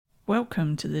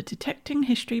Welcome to the Detecting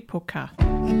History podcast.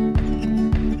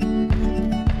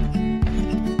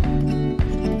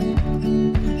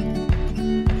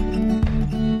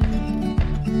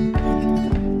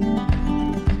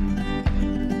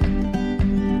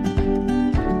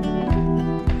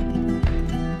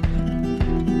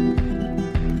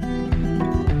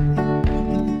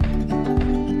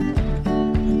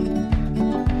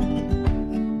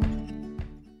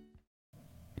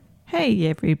 Hey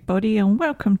everybody, and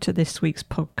welcome to this week's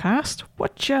podcast.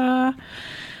 Watcha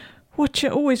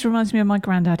always reminds me of my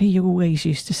granddad. He always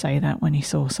used to say that when he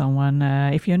saw someone.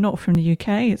 If you're not from the UK,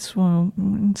 it's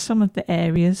in some of the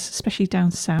areas, especially down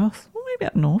south, or maybe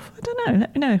up north. I don't know.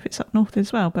 Let me know if it's up north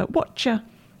as well. But watcha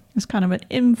is kind of an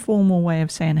informal way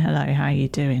of saying hello. How are you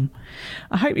doing?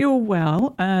 I hope you're all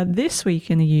well. This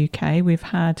week in the UK, we've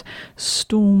had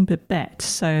Storm Babette,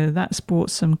 so that's brought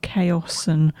some chaos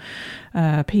and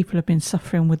people have been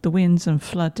suffering with the winds and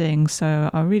flooding. So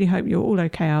I really hope you're all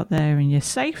okay out there and you're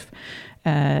safe.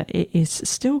 It is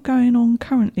still going on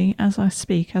currently as I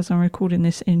speak, as I'm recording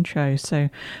this intro. So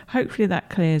hopefully that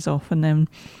clears off, and then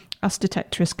us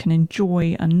detectorists can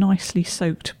enjoy a nicely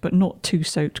soaked but not too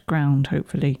soaked ground,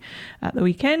 hopefully, at the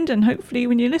weekend. And hopefully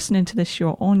when you're listening to this,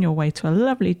 you're on your way to a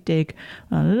lovely dig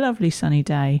on a lovely sunny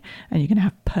day and you're going to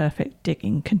have perfect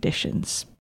digging conditions.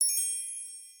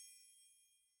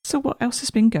 So what else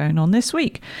has been going on this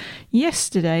week?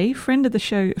 Yesterday, friend of the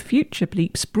show Future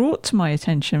Bleeps brought to my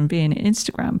attention via an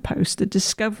Instagram post the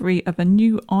discovery of a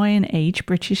new Iron Age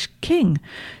British king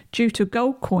due to a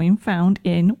gold coin found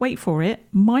in, wait for it,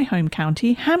 my home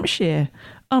county, Hampshire.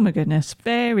 Oh my goodness,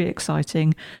 very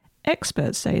exciting.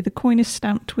 Experts say the coin is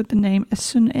stamped with the name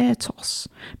Esun Ertos,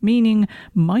 meaning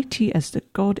mighty as the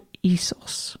god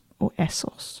Essos or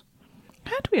Essos.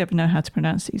 How do we ever know how to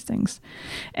pronounce these things?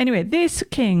 Anyway, this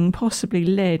king possibly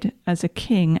led as a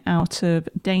king out of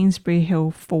Danesbury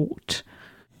Hill Fort.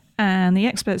 And the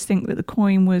experts think that the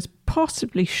coin was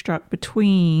possibly struck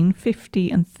between 50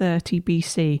 and 30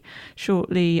 BC,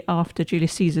 shortly after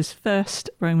Julius Caesar's first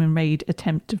Roman raid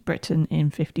attempt of Britain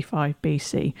in 55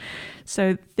 BC.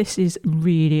 So this is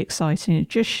really exciting. It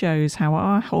just shows how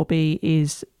our hobby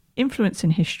is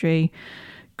influencing history.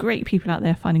 Great people out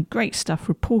there finding great stuff,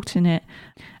 reporting it,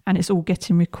 and it's all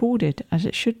getting recorded as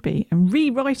it should be and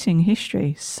rewriting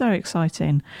history. So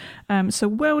exciting. So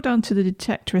well done to the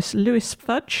detectorist Lewis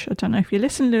Fudge. I don't know if you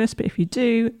listen, Lewis, but if you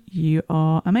do, you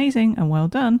are amazing and well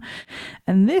done.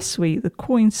 And this week, the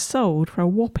coin sold for a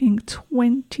whopping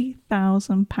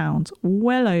 £20,000,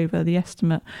 well over the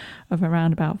estimate of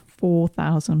around about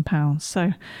 £4,000.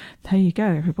 So there you go,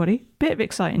 everybody. Bit of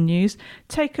exciting news.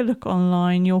 Take a look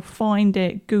online. You'll find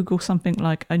it. Google something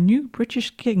like a new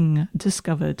British king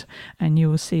discovered, and you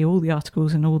will see all the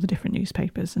articles in all the different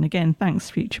newspapers. And again, thanks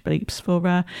Future Bleeps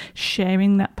for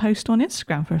sharing that post on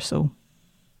Instagram for us all.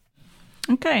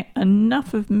 Okay,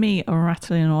 enough of me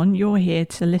rattling on. You're here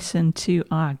to listen to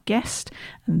our guest.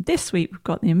 And this week we've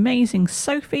got the amazing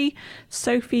Sophie.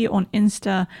 Sophie on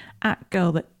Insta at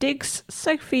Girl That Digs.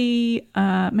 Sophie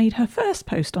made her first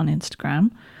post on Instagram,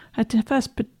 her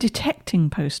first detecting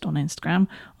post on Instagram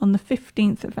on the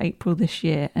 15th of April this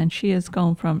year. And she has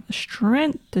gone from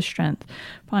strength to strength,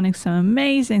 finding some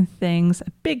amazing things,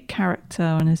 a big character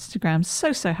on Instagram,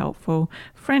 so helpful,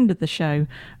 friend of the show.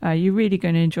 You're really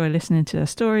going to enjoy listening to her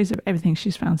stories of everything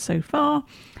she's found so far,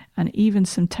 and even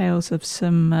some tales of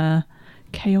some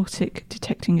chaotic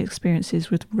detecting experiences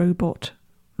with robot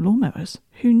lawnmowers.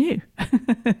 Who knew?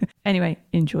 Anyway,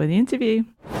 enjoy the interview.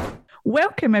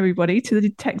 Welcome, everybody, to the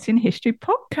Detecting History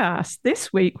podcast.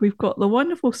 This week, we've got the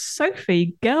wonderful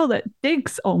Sophie, Girl That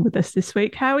Digs, on with us this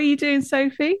week. How are you doing,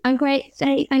 Sophie? I'm great,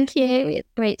 thank you. It's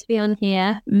great to be on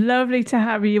here. Lovely to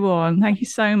have you on. Thank you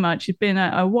so much. It's been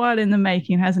a while in the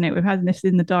making, hasn't it? We've had this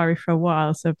in the diary for a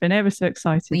while, so I've been ever so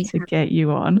excited to get you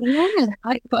on. Yeah,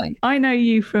 likewise. I know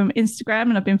you from Instagram,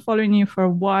 and I've been following you for a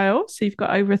while. So you've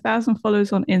got over 1,000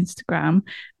 followers on Instagram,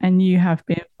 and you have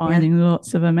been finding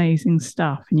lots of amazing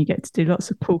stuff, and you get to do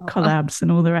lots of cool collabs and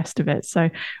all the rest of it. So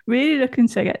really looking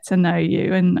to get to know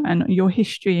you and your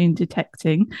history in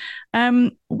detecting.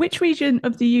 Which region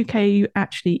of the UK are you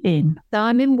actually in? So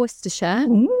I'm in Worcestershire.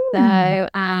 Ooh. So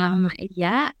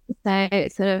so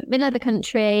sort of middle of the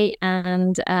country,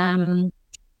 and I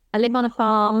live on a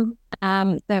farm.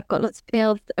 So I've got lots of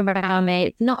fields around me.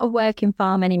 It's not a working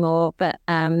farm anymore, but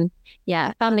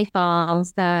family farm.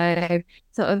 So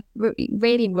sort of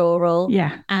really rural.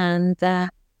 Yeah. And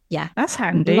that's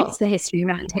handy. Lots of history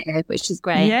around here, which is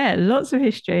great. Yeah, lots of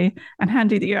history, and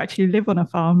handy that you actually live on a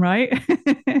farm, right?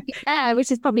 Yeah,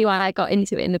 which is probably why I got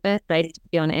into it in the first place, to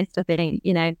be honest. I think,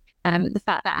 the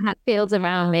fact that I had fields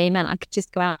around me meant I could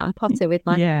just go out and potter with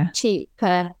my cheap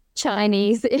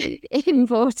Chinese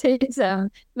imported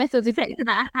metal detector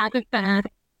that I had at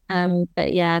first.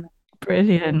 But yeah.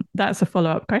 Brilliant. That's a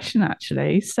follow-up question,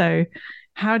 actually. So,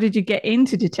 how did you get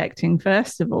into detecting,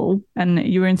 first of all? And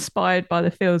you were inspired by the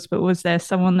fields, but was there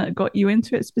someone that got you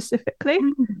into it specifically?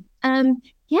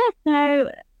 Yeah,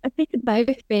 so a bit of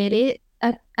both, really.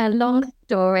 A long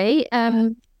story.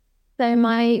 So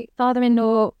my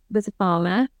father-in-law was a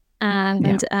farmer,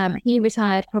 and he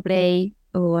retired probably,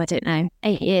 I don't know,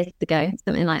 8 years ago,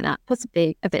 something like that,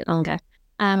 possibly a bit longer.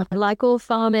 Like all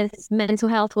farmers, mental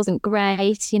health wasn't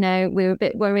great. You know, we were a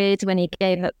bit worried when he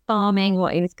gave up farming,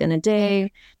 what he was going to do.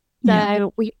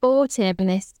 So we bought him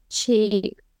this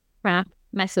cheap crap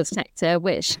metal detector,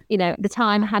 which, you know, at the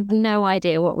time had no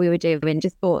idea what we were doing,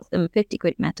 just bought some 50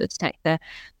 quid metal detector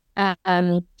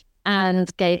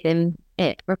and gave him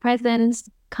it for a present,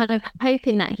 kind of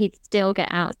hoping that he'd still get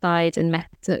outside and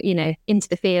metal, you know, into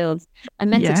the fields.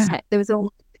 And metal detector, there was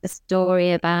all a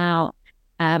story about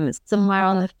somewhere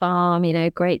on the farm, you know,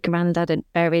 great granddad had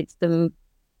buried some,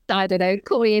 I don't know,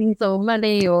 coins or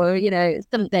money or, you know,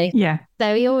 something. Yeah.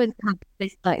 So he always had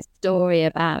this like story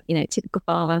about, you know, typical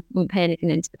farmer wouldn't pay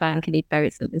anything into the bank and he'd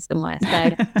buried something somewhere.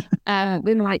 So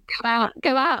we were like,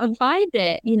 go out and find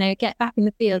it, you know, get back in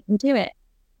the field and do it.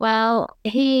 Well,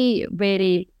 he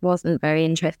really wasn't very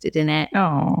interested in it.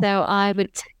 Oh. So I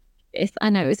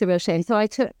know it was a real shame. So I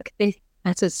took this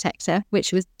metal detector,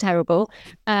 which was terrible,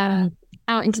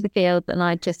 out into the field, and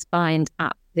I just find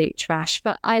absolute trash.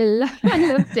 But I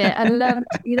loved it. I loved,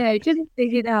 you know, just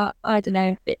figuring out, I don't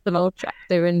know, bits of old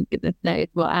tractor and goodness knows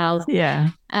what else. Yeah.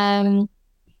 And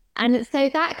so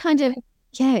that kind of,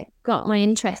 got my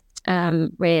interest,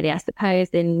 really, I suppose,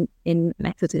 in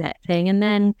metal detecting. And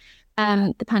then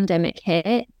the pandemic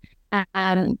hit. My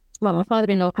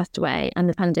father-in-law passed away and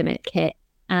the pandemic hit.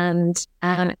 And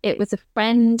it was a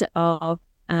friend of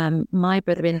my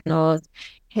brother-in-law's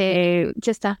who,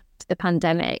 just after the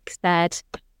pandemic, said,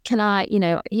 can I, you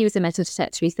know, he was a metal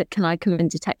detector. He said, can I come and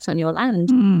detect on your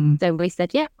land? So we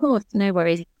said, yeah, of course, no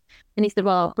worries. And he said,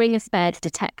 well, bring a spare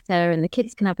detector and the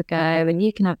kids can have a go and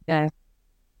you can have a go.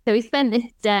 So we spent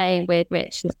this day with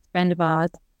Rich, this friend of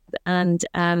ours, and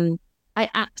I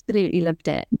absolutely loved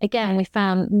it. Again, we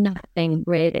found nothing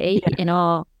really in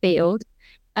our field.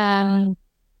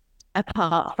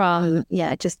 Apart from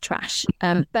just trash,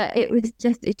 but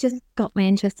it just got me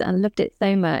interested. I loved it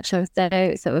so much. I was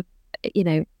so sort of, you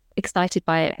know, excited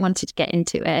by it, wanted to get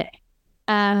into it.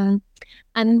 And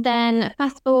then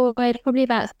fast forward probably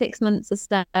about 6 months or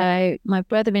so, my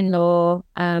brother-in-law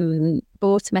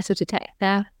bought a metal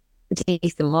detector, a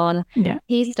decent one.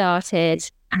 He started,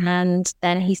 and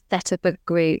then he set up a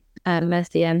group,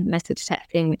 Mercy Metal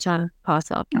Detecting, which I'm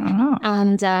part of.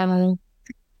 And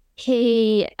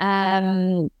he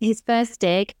his first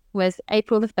dig was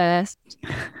April the 1st,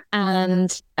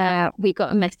 and we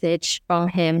got a message from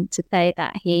him to say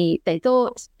that they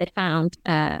thought they'd found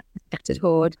a scattered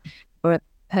hoard or a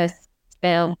purse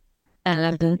spill.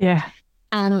 And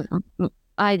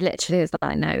I literally was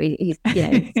like, no, he's you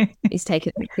know he's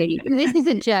taken a complete. This is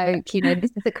a joke, you know.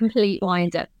 This is a complete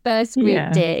wind up. First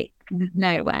group dig,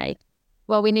 no way.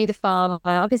 Well, we knew the farmer,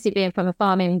 obviously being from a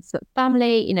farming sort of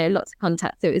family, you know, lots of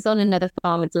contacts. So it was on another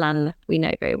farmer's land we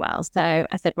know very well. So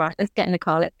I said, right, let's get in the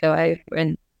car, let's go over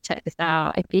and check this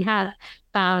out. If he has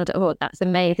found, that's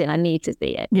amazing, I need to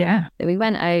see it. Yeah. So we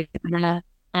went over,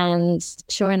 and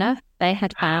sure enough, they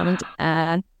had found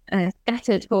a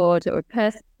scattered hoard or a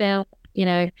purse spill, you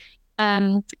know.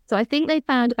 So I think they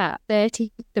found about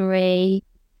 33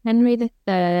 Henry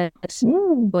III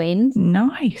coins.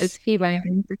 Nice. There's a few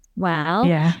Romans as well.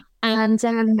 Yeah. And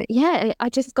I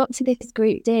just got to this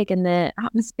group dig, and the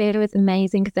atmosphere was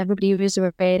amazing because everybody was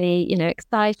really, you know,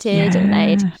 excited, and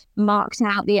they'd marked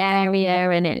out the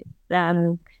area, and it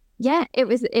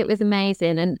was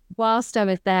amazing. And whilst I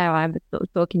was there, I was sort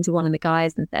of talking to one of the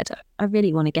guys and said, I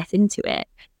really want to get into it,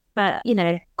 but you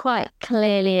know, quite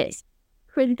clearly it's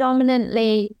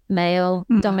predominantly male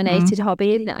dominated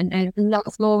hobby. I know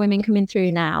lots more women coming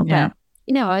through now, but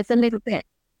you know, I was a little bit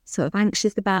sort of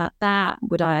anxious about that.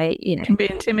 Would I, you know, can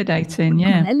be intimidating,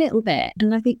 a little bit.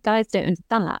 And I think guys don't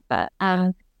understand that, but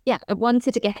I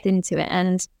wanted to get into it.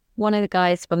 And one of the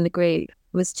guys from the group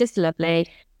was just lovely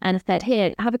and said,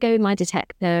 here, have a go with my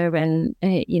detector. And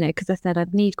you know, because I said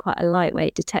I'd need quite a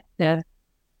lightweight detector.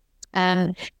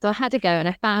 So I had to go, and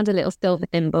I found a little silver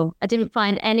thimble. I didn't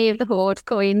find any of the hoard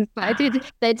coins, but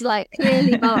they'd like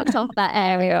clearly marked off that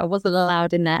area. I wasn't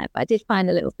allowed in there, but I did find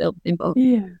a little silver thimble.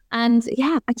 And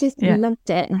I just loved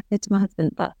it. And I said to my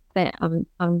husband,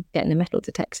 I'm getting a metal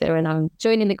detector and I'm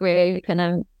joining the group and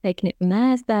I'm taking it from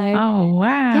there. So Oh,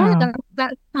 yeah, wow.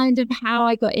 that's kind of how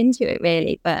I got into it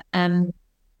really. But and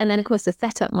then of course I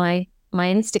set up my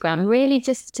Instagram really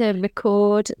just to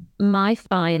record my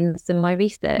finds and my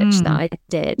research that I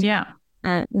did, Yeah.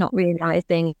 not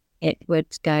realizing it would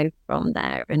go from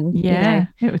there. And Yeah.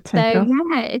 It would so take off.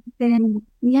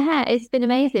 it's been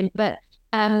amazing. But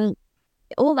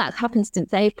all that's happened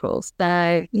since April. So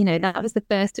that was the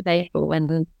 1st of April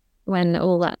when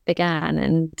all that began,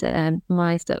 and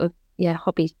my sort of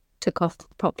hobby took off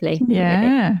properly. Really.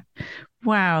 Yeah.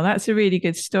 Wow, that's a really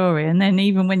good story. And then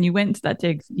even when you went to that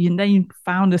dig, you then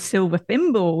found a silver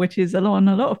thimble, which is on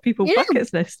a lot of people's Yeah,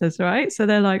 bucket listers, right? So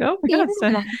they're like, oh my God. So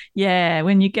yeah, yeah,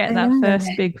 when you get that first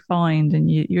big find and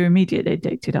you're immediately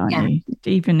addicted, aren't yeah. you?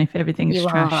 Even if everything's You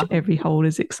trash, are. every hole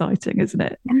is exciting, isn't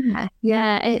it?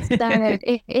 Yeah.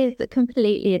 It is a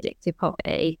completely addictive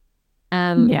hobby.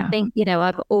 I Yeah. think,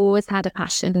 I've always had a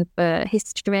passion for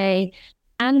history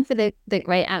and for the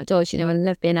great outdoors. I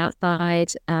love being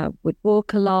outside, would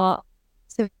walk a lot.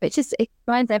 So it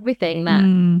finds everything that,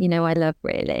 Mm, I love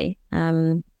really.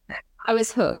 I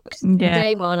was hooked. yeah.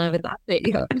 Day one, I was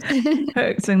absolutely hooked.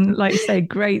 Hooked. And like you say,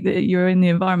 great that you're in the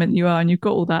environment you are and you've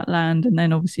got all that land. And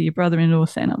then obviously your brother-in-law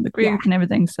setting up the Yeah, group and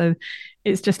everything. So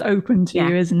it's just open to yeah.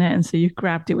 you, isn't it? And so you've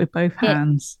grabbed it with both It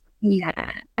hands. Yeah,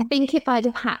 I think if I'd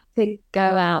have had to go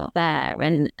out there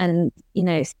and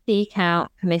seek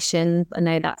out permissions, I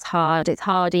know that's hard. It's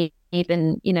hard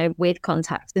even with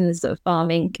contacts in the sort of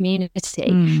farming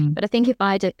community. Mm, But I think if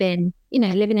I'd have been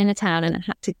living in a town and I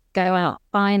had to go out,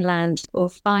 find land or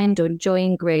find or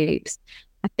join groups,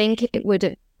 I think it would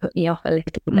have put me off a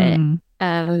little bit.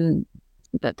 mm.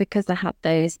 But because I had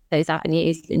those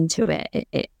avenues into it,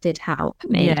 it did help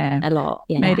me Yeah, a lot.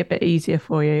 made Yeah. it a bit easier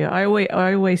for you. I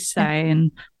always say,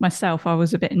 and myself, I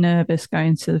was a bit nervous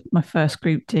going to my first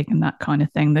group dig and that kind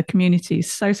of thing. The community is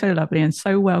so, so lovely and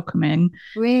so welcoming.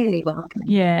 Really welcoming.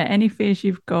 Yeah, any fears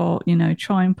you've got,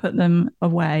 try and put them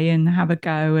away and have a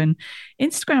go. And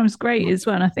Instagram's great as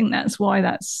well. And I think that's why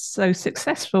that's so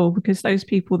successful, because those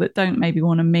people that don't maybe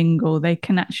want to mingle, they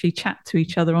can actually chat to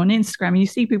each other on Instagram. And you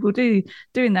see people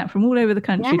doing that from all over the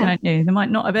country, Yeah, don't you? They might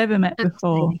not have ever met before.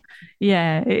 absolutely.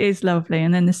 Yeah, it is lovely.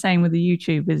 And then the same with the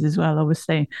YouTubers as well.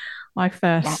 Obviously, I Yeah.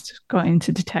 first got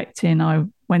into detecting. I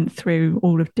went through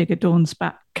all of Digger Dawn's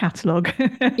back catalogue.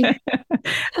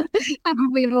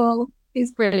 Haven't we all?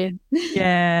 It's brilliant.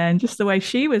 Yeah, and just the way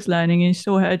she was learning, you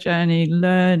saw her journey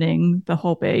learning the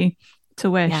hobby to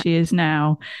where Yeah. she is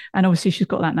now. And obviously, she's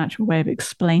got that natural way of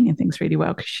explaining things really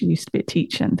well because she used to be a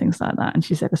teacher and things like that. And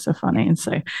she said it's so funny. And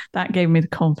so that gave me the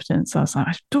confidence. I was like,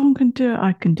 if Dawn can do it,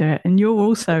 I can do it. And you're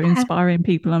also inspiring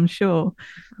people, I'm sure,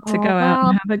 to go Oh, out and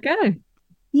well, have a go.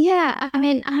 yeah, I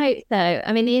mean, I hope so.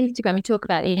 I mean, the Instagram, you talk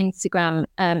about the Instagram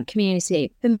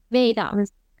community. For me,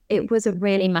 it was a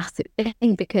really massive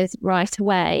thing because right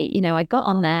away, I got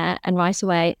on there and right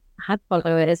away had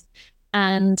followers.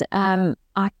 And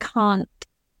I can't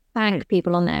thank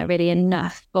people on there really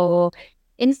enough for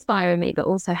inspiring me, but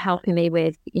also helping me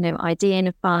with, ideating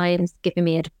of finds, giving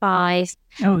me advice,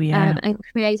 Oh, yeah. and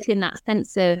creating that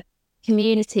sense of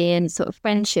community and sort of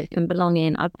friendship and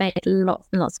belonging. I've made lots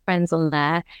and lots of friends on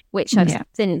there, which I've Yeah.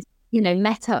 since,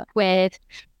 met up with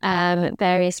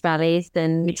various rallies.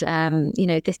 And,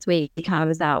 this week I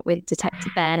was out with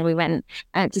Detective Ben and we went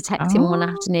detecting one Oh,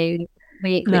 afternoon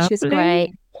week, which was lovely.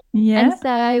 great. Yeah. And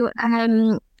so,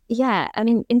 I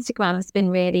mean, Instagram has been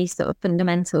really sort of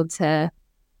fundamental to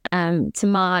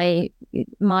my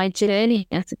journey,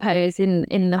 I suppose,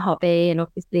 in the hobby, and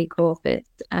obviously Crawford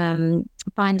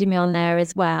finding me on there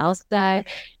as well. So,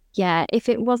 yeah, if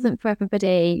it wasn't for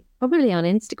everybody probably on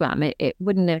Instagram, it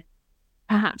wouldn't have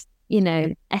perhaps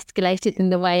escalated in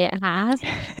the way it has.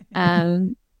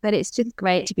 But it's just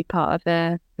great to be part of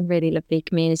a really lovely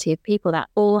community of people that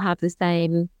all have the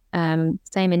same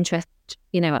interest,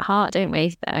 at heart, don't we?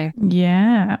 So Yeah,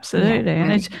 yeah, absolutely.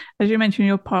 And as you mentioned,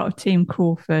 you're part of Team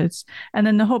Crawfords. And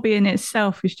then the hobby in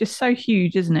itself is just so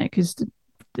huge, isn't it? Because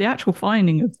the actual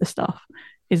finding of the stuff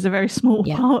is a very small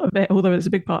yeah, part of it, although it's a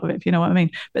big part of it, if you know what I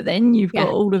mean. But then you've got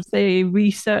yeah, all of the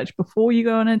research before you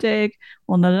go on a dig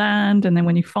on the land. And then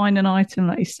when you find an item,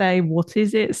 like you say, what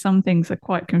is it? Some things are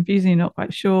quite confusing, you're not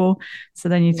quite sure. So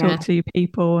then you talk yeah, to your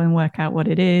people and work out what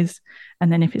it is.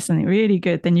 And then if it's something really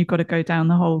good, then you've got to go down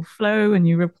the whole flow and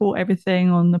you report everything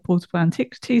on the portable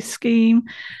antiquities scheme.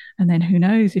 And then who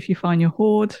knows, if you find your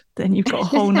hoard, then you've got a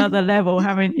whole nother level,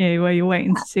 haven't you, where you're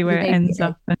waiting to see where it ends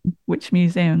absolutely. up and which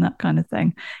museum, that kind of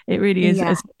thing. It really is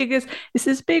Yeah, it's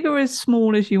as big or as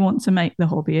small as you want to make the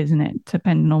hobby, isn't it?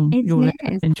 Depending on it your level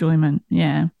of is. enjoyment.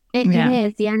 Yeah. It Yeah.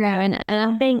 is, yeah. And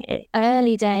I think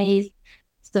early days,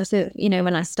 sort of,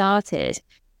 when I started,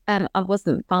 I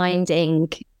wasn't finding,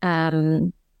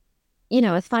 I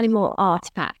was finding more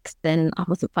artifacts than I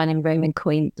wasn't finding Roman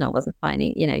coins, and I wasn't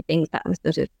finding, things that were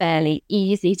sort of fairly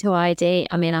easy to ID.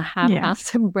 I mean, I have Yeah. found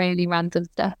some really random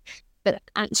stuff, but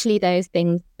actually those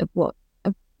things of what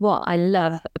I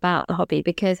love about the hobby,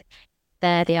 because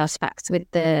they're the artifacts with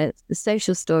the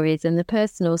social stories and the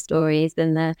personal stories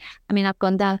I mean, I've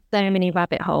gone down so many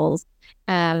rabbit holes,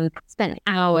 spent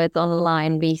hours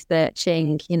online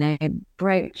researching,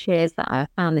 brooches. That I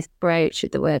found this brooch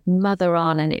with the word mother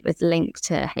on, and it was linked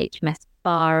to HMS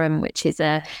Barham, which is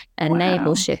a naval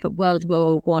Wow. ship, a World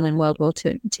War One and World War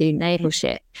Two naval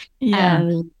ship.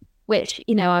 Yeah. Which,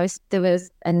 there was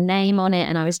a name on it,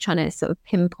 and I was trying to sort of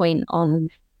pinpoint on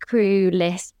crew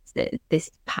lists this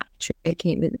Patrick,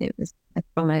 it was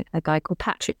from a guy called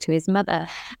Patrick to his mother.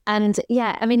 And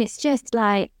yeah, I mean, it's just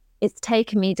like, it's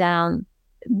taken me down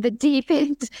the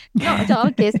deepest, not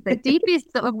darkest, but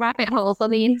deepest sort of rabbit holes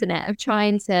on the internet of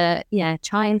trying to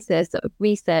sort of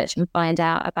research and find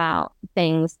out about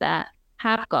things that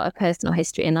have got a personal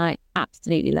history. And I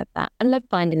absolutely love that. I love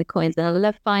finding the coins, and I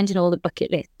love finding all the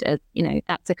bucket listers.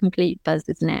 That's a complete buzz,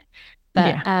 isn't it?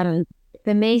 But Yeah.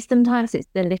 for me, sometimes it's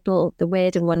the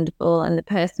weird and wonderful and the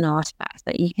personal artifacts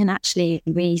that you can actually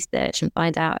research and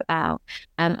find out about.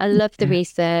 I love the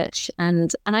research,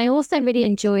 and I also really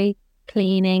enjoy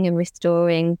cleaning and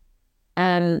restoring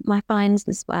my finds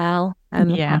as well.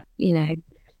 Yeah. I've,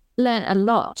 learned a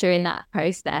lot during that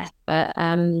process, but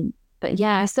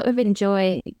yeah, I sort of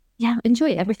enjoy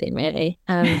everything really.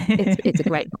 It's a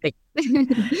great hobby.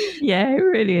 Yeah, it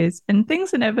really is. And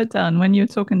things are never done. When you were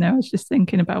talking there, I was just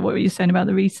thinking about what you were saying about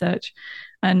the research.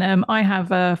 And I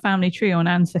have a family tree on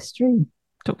ancestry.co.uk.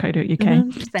 Same.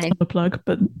 Not a plug,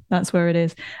 but that's where it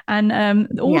is. And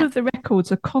all Yeah, of the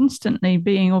records are constantly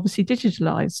being obviously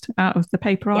digitalized out of the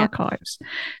paper yeah, archives.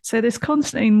 So there's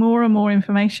constantly more and more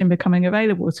information becoming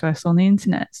available to us on the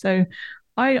internet. So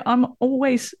I'm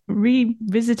always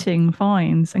revisiting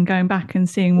finds and going back and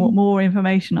seeing what more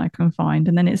information I can find.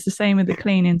 And then it's the same with the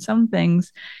cleaning. Some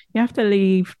things you have to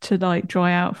leave to like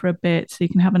dry out for a bit so you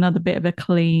can have another bit of a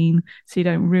clean so you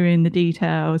don't ruin the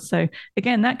details. So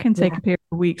again, that can take yeah. a period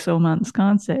of weeks or months,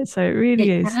 can't it? So it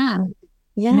really It is can.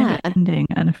 never Yeah. ending,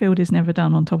 and a field is never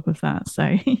done on top of that.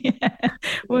 So yeah,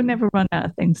 we'll never run out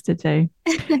of things to do.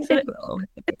 So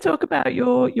let's talk about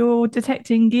your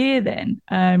detecting gear then.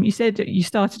 You said you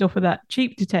started off with that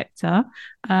cheap detector,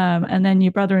 and then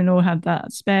your brother-in-law had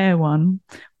that spare one.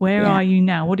 Where Yeah. are you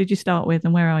now? What did you start with,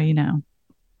 and where are you now?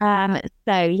 So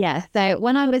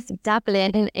when I was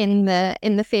dabbling in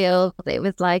the field, it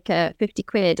was like 50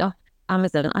 quid off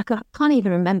Amazon. Can't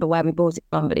even remember where we bought it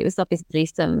from, but it was obviously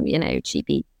some,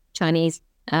 cheapy Chinese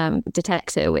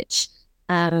detector, which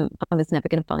I was never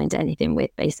going to find anything with,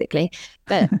 basically.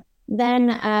 But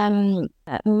then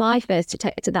my first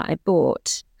detector that I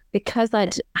bought, because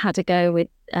I'd had to go with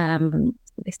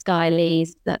this guy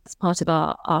Lee's, that's part of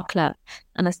our club,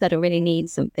 and I said I really need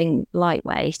something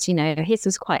lightweight. His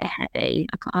was quite heavy.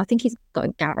 I think he's got a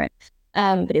Garrett,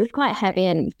 but it was quite heavy,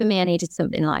 and for me, I needed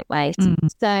something lightweight. Mm.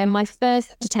 So my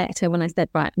first detector, when I said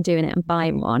right, I'm doing it, I'm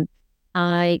buying one,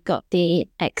 I got the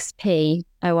XP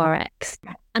ORX,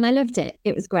 and I loved it.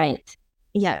 It was great.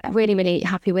 Yeah, really, really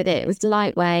happy with it. It was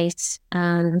lightweight,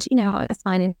 and I was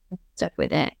finding stuff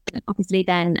with it. Obviously,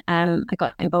 then I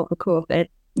got involved with Crawford.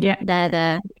 Yeah. They're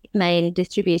the main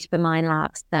distributor for Mind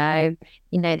Labs. So,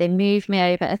 they moved me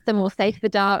over. Some will say to the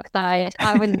dark side.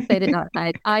 I wouldn't say the dark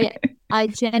side. I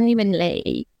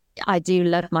genuinely, I do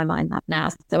love my Mind Lab now.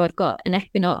 So I've got an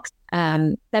Equinox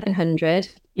 700.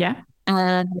 Yeah.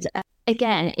 And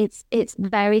again, it's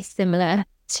very similar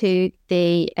to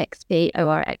the XP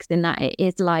ORX in that it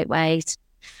is lightweight.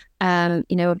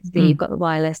 Obviously you've got the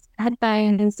wireless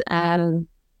headphones. And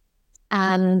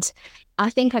I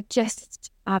think I've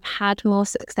had more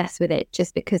success with it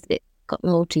just because it's got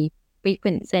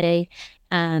multi-frequency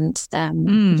and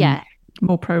yeah.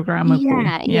 More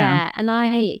programmable. Yeah. And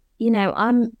I'm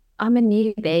a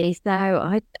newbie,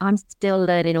 so I'm still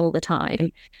learning all the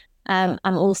time. I'm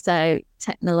also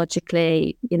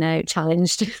technologically,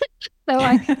 challenged. So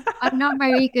I'm not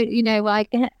very good,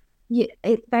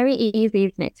 it's very easy,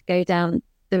 isn't it, to go down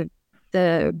the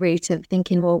route of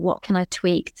thinking, well, what can I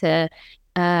tweak to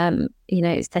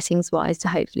settings wise to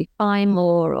hopefully find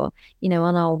more, or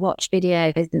on our watch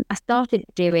videos. And I started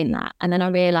doing that, and then I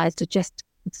realized I just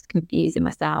was confusing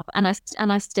myself, and I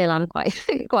still am quite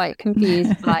quite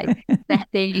confused by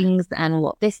settings and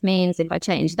what this means if I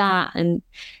change that. And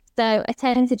so I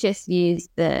tend to just use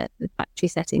the factory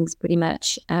settings pretty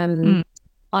much on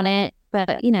it. but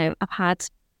I've had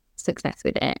success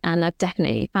with it, and I've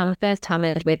definitely found my first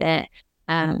hammered with it.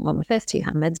 Well, my first two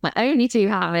hammers, my only two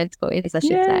hammered boys, I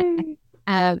should say,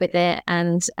 with it.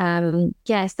 And so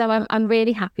I'm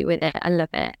really happy with it. I love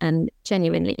it, and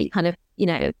genuinely kind of,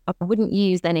 I wouldn't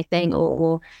use anything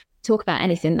or talk about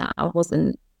anything that I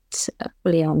wasn't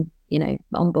fully on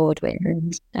board with.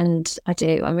 And I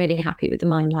do. I'm really happy with the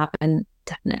Mind Lab, and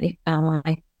definitely found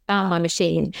my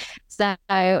machine. So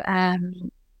so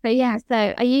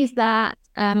I use that.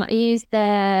 I use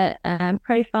the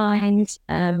Profind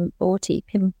 40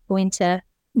 pinpointer.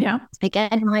 Yeah.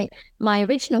 Again, my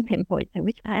original pinpointer,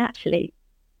 which I actually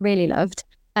really loved,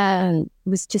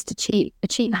 was just a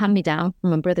cheap hand-me-down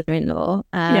from my brother-in-law.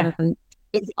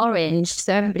 It's orange,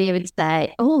 so everybody would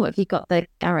say, "Oh, have you got the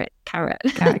Garrett carrot?"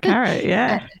 Carrot,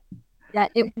 yeah. Yeah,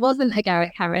 it wasn't a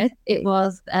Garrett carrot. It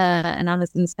was an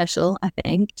Amazon special, I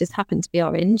think. Just happened to be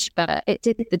orange, but it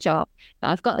did the job. But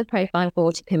I've got the Profile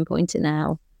 40 pinpointer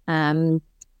now.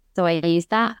 So I use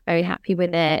that. Very happy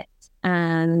with it.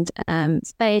 And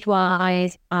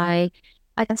spade-wise, I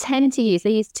tend to use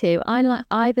these two. I like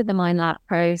either the Mind Lab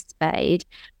Pro spade.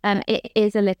 It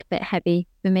is a little bit heavy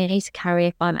for me to carry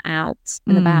if I'm out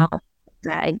and about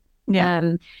today.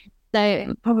 Yeah.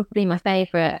 So probably my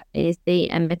favourite is the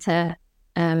emitter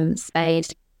spade,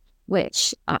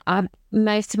 which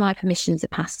most of my permissions are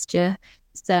pasture.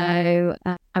 So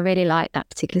I really like that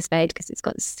particular spade because it's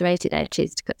got serrated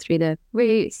edges to cut through the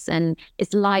roots, and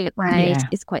it's lightweight. Yeah.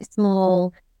 It's quite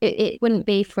small. It wouldn't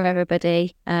be for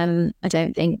everybody, I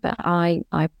don't think, but I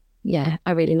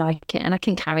really like it, and I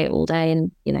can carry it all day,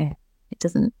 and it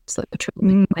doesn't sort of trouble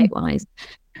me weight wise.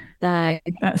 So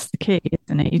that's the key,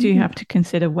 isn't it? You do have to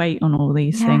consider weight on all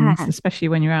these things, especially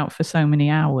when you're out for so many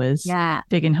hours,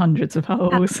 digging hundreds of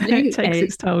holes. It takes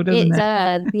its toll, doesn't it? It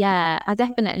does, yeah. I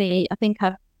think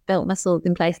I've built muscles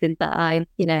in places that I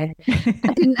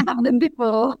didn't have them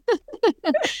before.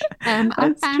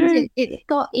 I found it's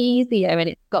got easier and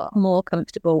it's got more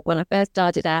comfortable. When I first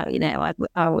started out,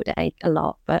 I would ache a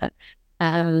lot, but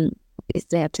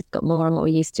obviously I've just got more and more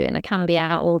used to it, and I can be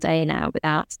out all day now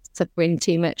without suffering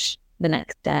too much the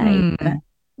next day.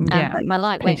 But my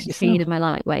lightweight machine and my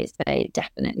lightweight spade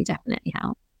definitely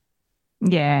help.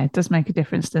 Yeah, it does make a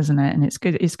difference, doesn't it? And it's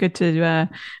good to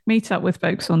meet up with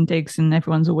folks on digs, and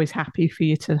everyone's always happy for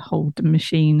you to hold the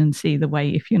machine and see the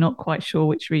weight if you're not quite sure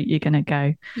which route you're going to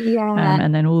go.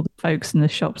 And then all the folks in the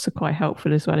shops are quite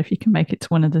helpful as well if you can make it to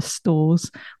one of the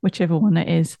stores, whichever one it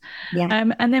is.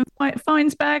 And then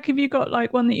finds bag, have you got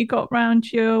like one that you got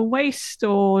round your waist,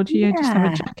 or do you just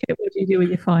have a jacket? What do you do with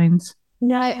your finds?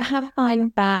 No, I have a fine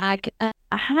bag.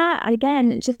 I had,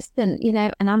 again, just an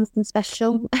Amazon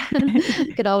special.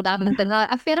 Good old Amazon.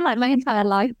 I feel like my entire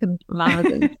life comes from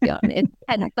Amazon, to be honest.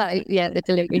 And the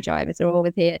delivery drivers are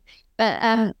always here. But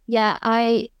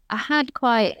I had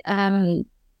quite, I've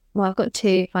got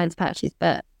two finds pouches,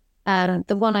 but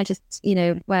the one I just,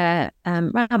 wear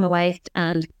around my waist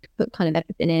and put kind of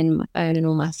everything in, my phone and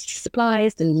all my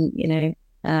supplies and,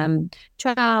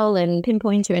 trowel and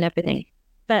pinpointer and everything.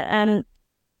 But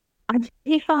I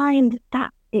do find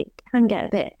that it can get a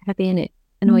bit heavy and it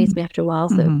annoys me after a while,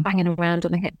 so banging around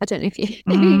on my hip. I don't know if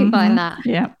you find that.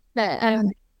 Yeah. But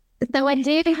so I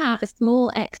do have a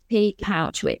small XP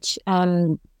pouch, which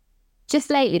just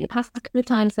lately, the past couple of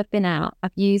times I've been out,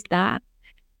 I've used that,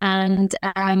 and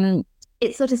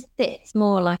it sort of sits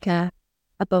more like a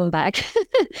bum bag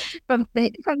from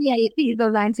the 80s or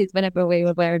 90s whenever we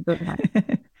were wearing bum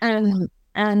bags.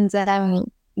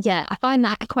 I find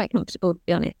that quite comfortable, to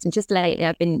be honest. And just lately,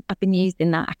 I've been using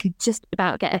that. I could just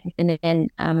about get everything in.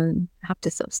 Have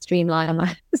to sort of streamline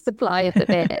my supplies a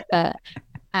bit, but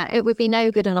it would be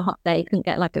no good on a hot day. You couldn't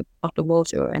get like a bottle of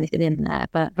water or anything in there,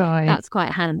 but that's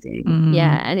quite handy.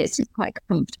 Yeah, and it's just quite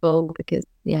comfortable because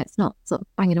it's not sort of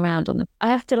banging around on the. I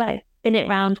have to like spin it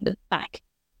round to the back,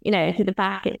 to the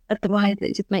back. Otherwise,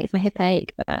 it just makes my hip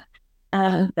ache. But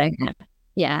I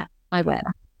wear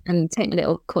that and take a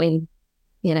little coin.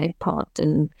 Pot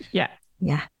and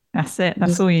that's it.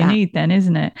 That's all you need then,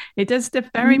 isn't it? It does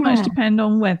very much depend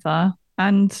on weather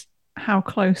and how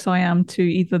close I am to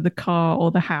either the car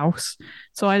or the house.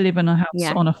 So I live in a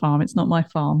house on a farm. It's not my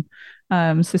farm.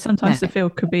 So sometimes the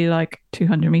field could be like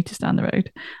 200 meters down the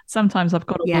road. Sometimes I've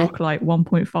got to walk like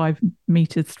 1.5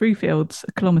 meters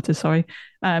kilometers,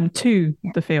 to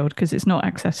the field because it's not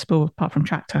accessible apart from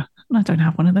tractor. I don't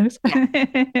have one of those.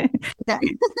 Yeah.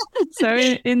 So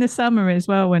in the summer as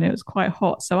well, when it was quite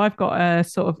hot, so I've got a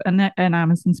sort of an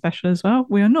Amazon special as well.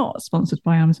 We are not sponsored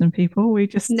by Amazon, people. We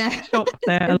just No. shop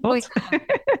there a lot.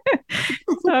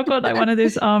 So I've got like one of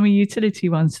those army utility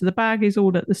ones. So the bag is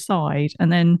all at the side,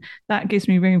 and then that gives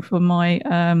me room for my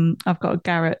I've got a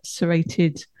Garrett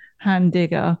serrated hand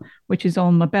digger, which is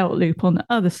on my belt loop on the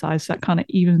other side, so that kind of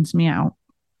evens me out.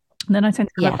 And then I tend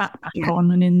to have a backpack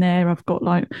on, and in there I've got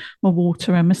like my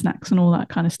water and my snacks and all that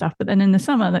kind of stuff. But then in the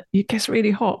summer, it gets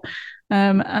really hot.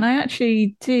 And I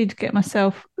actually did get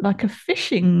myself like a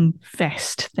fishing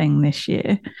vest thing this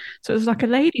year. So it was like a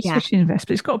ladies' fishing vest,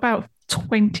 but it's got about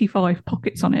 25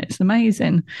 pockets on it. It's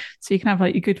amazing. So you can have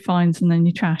like your good finds and then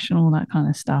your trash and all that kind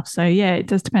of stuff. So yeah, it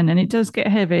does depend. And it does get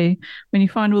heavy when you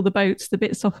find all the boats, the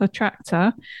bits off a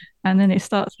tractor, and then it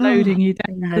starts loading you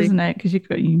down, doesn't it? Because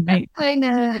I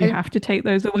know. You have to take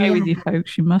those away with you,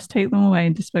 folks. You must take them away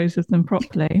and dispose of them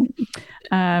properly.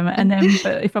 And then,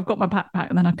 but if I've got my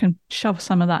backpack, then I can shove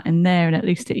some of that in there, and at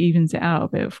least it evens it out a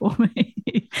bit for me,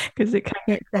 because it can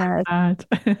get bad.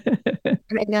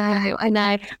 I know.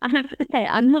 I have to say,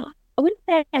 I wouldn't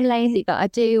say I'm lazy, but I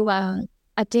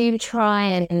do try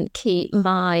and keep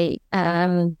my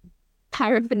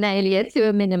paraphernalia to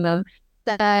a minimum.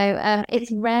 So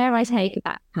it's rare I take a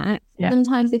backpack. Yeah.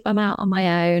 Sometimes if I'm out on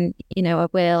my own,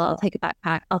 I'll take a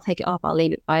backpack, I'll take it off, I'll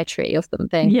leave it by a tree or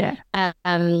something. Yeah.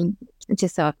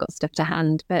 Just so I've got stuff to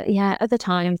hand. But yeah, other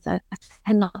times I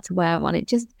tend not to wear one. I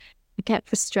get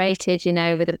frustrated,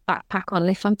 with a backpack on.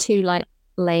 If I'm too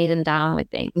laden down with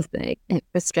things, it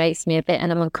frustrates me a bit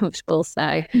and I'm uncomfortable. So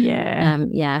I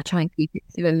try and keep it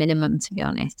to a minimum, to be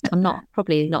honest. I'm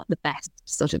probably not the best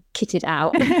sort of kitted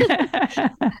out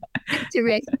there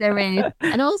is.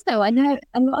 And also I know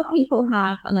a lot of people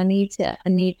have, and I need to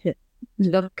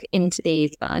look into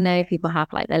these, but I know people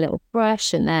have like their little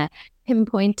brush and their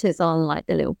pinpointers on like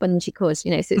the little bungee cords, so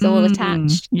it's all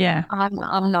attached. Yeah.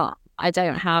 I'm not. I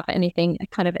don't have anything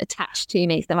kind of attached to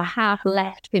me. So I have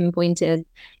left pinpointers,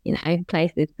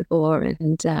 places before,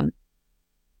 and so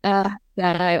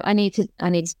I need to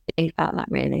think about that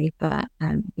really. But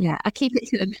I keep it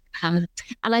to and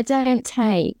I don't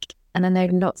take, and I know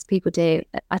lots of people do,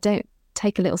 I don't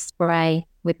take a little spray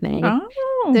with me. Oh.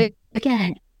 So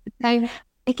again,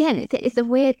 it's a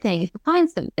weird thing. If I find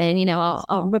something,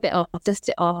 I'll rub it off, dust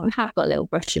it off. I have got a little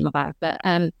brush in my bag, but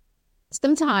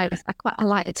sometimes I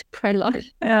like it to prolong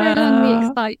the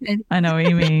excitement. I know what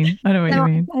you mean.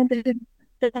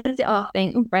 Dust it off,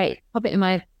 think, great, pop it in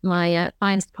my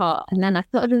fine pot, and then I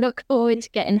sort of look forward to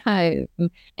getting home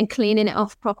and cleaning it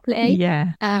off properly.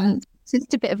 Yeah. It's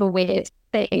just a bit of a weird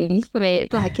thing for me.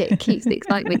 It's like it keeps the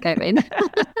excitement going.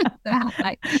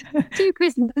 Like 2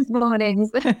 Christmas mornings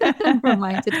from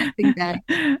my detecting day.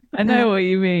 I know what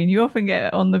you mean. You often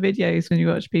get on the videos when you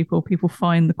watch people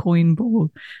find the coin ball.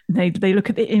 They look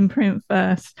at the imprint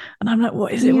first, and I'm like,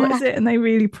 what is it? What is it? And they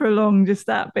really prolong just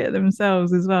that bit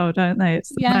themselves as well, don't they? It's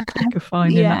the magic of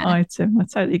finding that item. I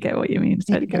totally get what you mean.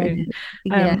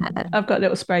 I've got a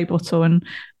little spray bottle, and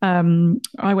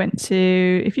I went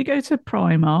to, if you go to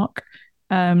Primark,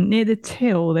 near the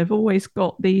till, they've always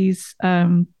got these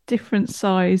different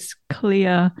size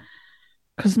clear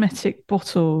cosmetic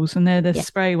bottles, and they're the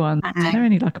spray ones. They're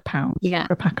only like £1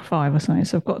 for a pack of 5 or something.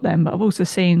 So I've got them, but I've also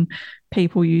seen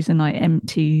people using like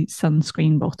empty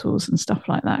sunscreen bottles and stuff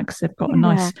like that, because they've got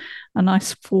a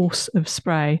nice force of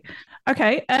spray.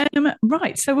 Okay,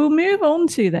 right. So we'll move on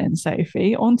to then,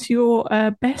 Sophie, onto your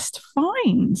best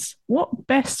finds. What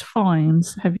best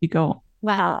finds have you got?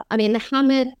 Well, I mean, the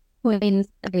hammered coins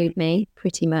elude me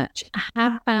pretty much. I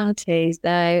have found 2,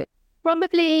 though.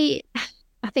 Probably,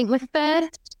 I think my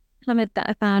first hammered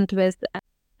that I found was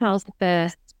Charles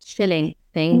I shilling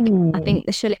thing. Ooh. I think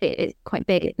the shilling is quite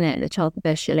big, isn't it? The Charles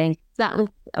I shilling. So that was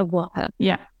a whopper.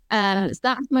 Yeah. So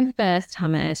that was my first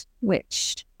hammered,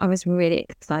 which I was really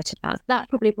excited about. So that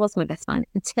probably was my best find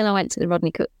until I went to the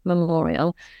Rodney Cook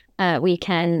Memorial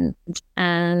weekend,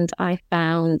 and I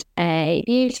found a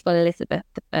beautiful Elizabeth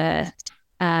I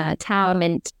Tower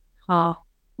Mint half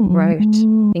wrote,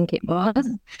 I think it was.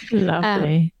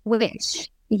 Lovely. Which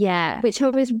I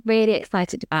was really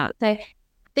excited about. So I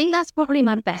think that's probably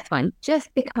my best one,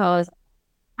 just because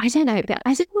I don't know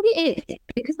what it is,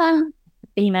 because I'm a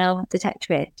female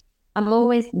detectorist. I'm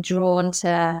always drawn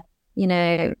to,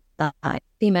 like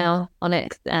female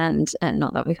onyx, and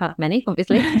not that we've had many,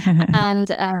 obviously. And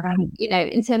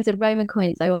in terms of Roman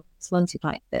coins, I always wanted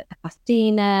like the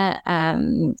Faustina,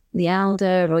 the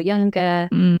Elder or younger,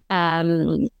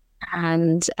 and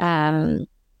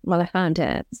I found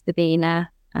a Sabina,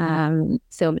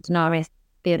 silver denarii,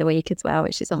 the other week as well,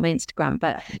 which is on my Instagram.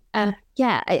 But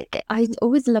yeah, I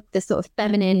always loved the sort of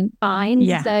feminine finds.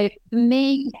 Yeah. So for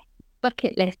me,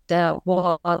 bucket lister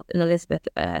was an Elizabeth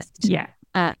I. Yeah.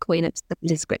 Queen of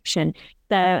description.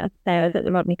 So I was at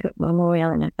the Rodney Cook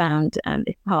Memorial and I found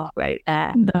this half rope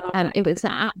there. No. It was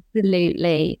an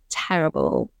absolutely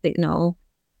terrible signal.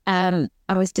 I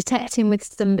was detecting with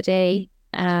somebody,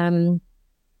 and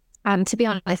to be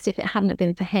honest, if it hadn't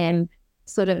been for him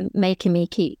sort of making me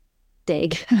keep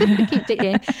digging,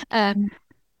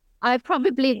 I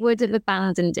probably would have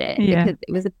abandoned it because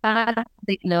it was a bad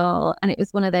signal, and it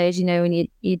was one of those, when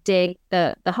you dig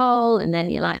the hole and then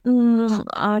you're like,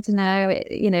 I don't know,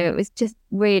 it was just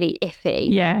really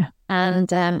iffy. Yeah.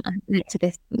 And I said to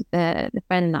the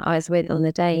friend that I was with on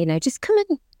the day, just come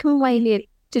and wave your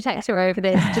detector over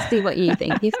this, just see what you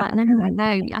think. He's like, no,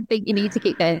 I think you need to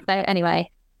keep going. So anyway,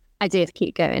 I did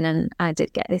keep going, and I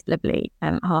did get this lovely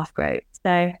half groat.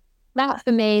 So that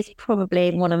for me is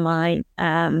probably one of my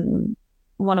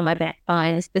best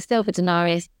finds. The silver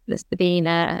denarius, the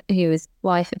Sabina, who was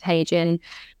wife of Hadrian,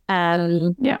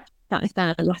 that I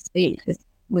found last week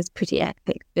was pretty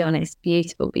epic, to be honest.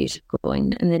 Beautiful,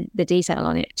 and the detail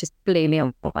on it just blew me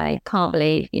away. Can't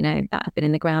believe that had been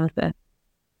in the ground for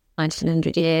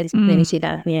 1900 years, nearly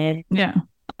 2000 years. Yeah.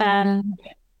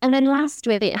 And then last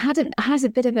week it had a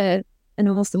bit of an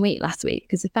awesome week last week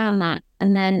because I found that,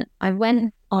 and then I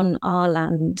went on our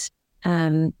land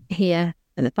here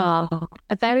at the farm.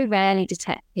 I very rarely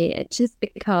detect here just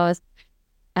because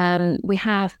we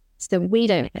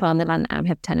don't farm the land now, we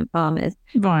have tenant farmers.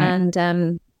 Right.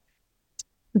 And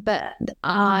but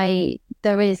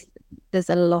there's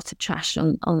a lot of trash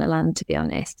on the land, to be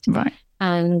honest. Right.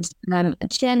 And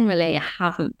generally I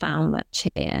haven't found much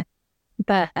here.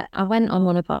 But I went on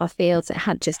one of our fields. It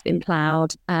had just been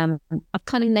ploughed. I've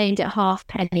kind of named it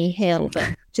Halfpenny Hill,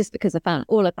 but just because I found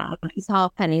all about these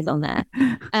halfpennies on there.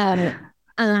 And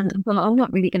I thought, I'm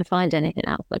not really going to find anything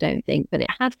else, I don't think. But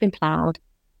it had been ploughed.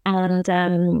 And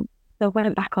so I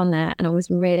went back on there, and I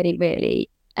was really, really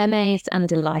amazed and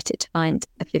delighted to find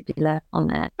a fibula on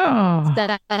there. Oh.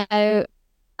 So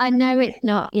I know it's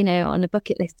not, on a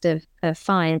bucket list of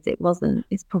finds,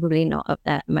 it's probably not up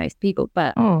there for most people.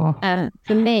 But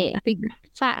for me, I think the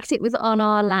fact it was on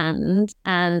our land,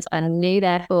 and I knew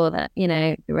therefore that,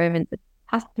 the Romans had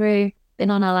passed through, been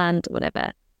on our land,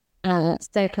 whatever,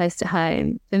 so close to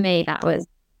home. For me, that was,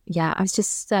 I was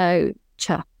just so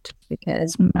chuffed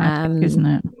because it's magic, isn't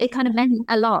it? It kind of meant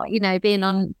a lot, being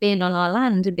on our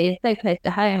land and being so close to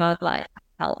home. I was like,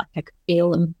 felt like I could feel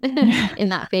them in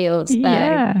that field. So,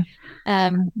 yeah.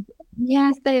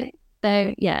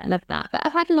 So yeah, love that. But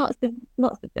I've had lots of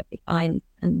lovely finds,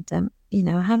 and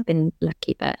I have been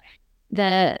lucky. But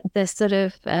the sort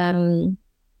of the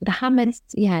hammers,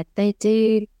 they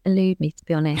do elude me, to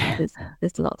be honest.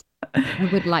 There's lots I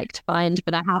would like to find,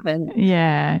 but I haven't.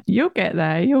 Yeah, you'll get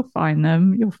there. You'll find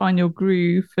them. You'll find your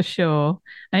groove for sure.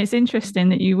 And it's interesting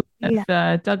that you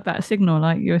have dug that signal,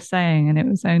 like you were saying, and it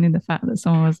was only the fact that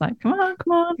someone was like, come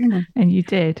on, and you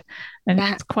did. And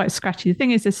it's quite scratchy. The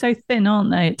thing is, they're so thin,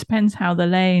 aren't they? It depends how they're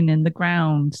laying in the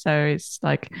ground. So it's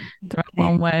like they're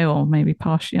one way or maybe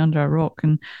partially under a rock.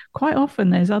 And quite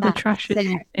often there's other trash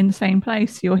in the same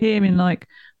place. You're hearing like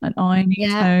an irony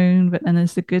tone, but then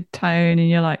there's a good tone, and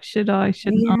you're like, shouldn't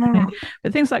I?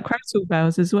 But things like crotal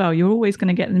bells as well, you're always going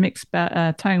to get the mixed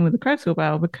tone with the crotal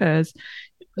bell because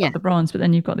you've got the bronze, but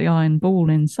then you've got the iron ball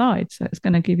inside, so it's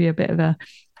going to give you a bit of an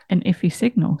iffy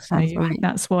signal. So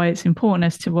that's why it's important,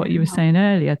 as to what you were saying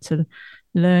earlier, to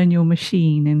learn your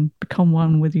machine and become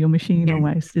one with your machine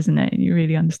almost, isn't it? And you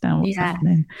really understand what's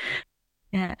happening.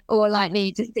 Yeah, or like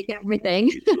me, just stick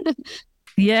everything.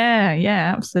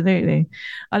 Yeah, absolutely.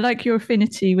 I like your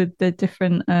affinity with the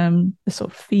different the sort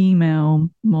of female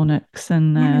monarchs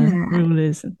and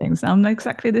rulers and things. I'm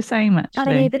exactly the same,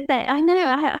 actually. I know.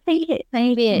 I think it's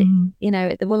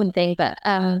the woman thing, but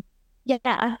I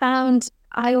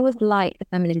always like the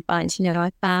feminine finds.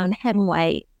 I found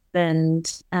hemweights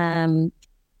and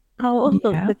all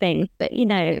sorts of things, but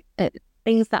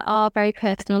things that are very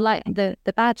personal, like the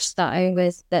badge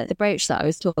the brooch that I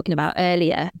was talking about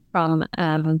earlier from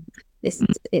this.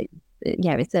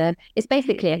 It's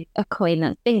basically a coin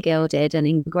that's been gilded and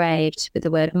engraved with the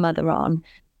word mother on,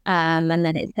 and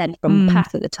then it said from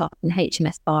Path at the top and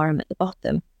HMS Barham at the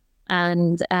bottom.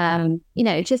 And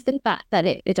just the fact that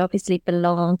it obviously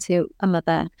belonged to a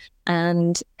mother,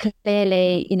 and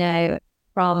clearly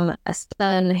from a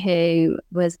son who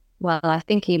was, well, I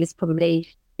think he was probably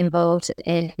involved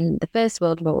in the First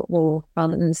World War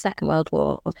rather than the Second World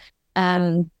War.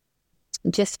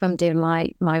 Just from doing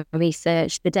my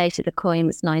research, the date of the coin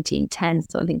was 1910,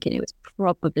 so I'm thinking it was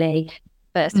probably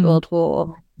First World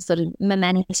War sort of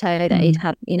memento that he'd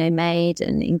had, made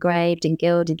and engraved and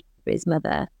gilded for his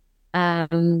mother.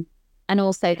 And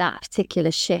also that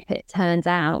particular ship, it turns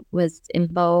out, was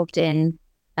involved in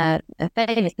a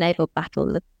famous naval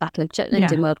battle, the Battle of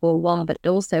Jutland in World War One, but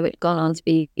also it gone on to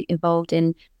be involved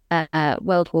in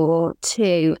World War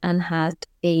Two and had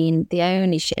been the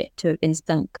only ship to have been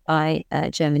sunk by a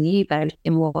German U-boat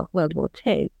in World War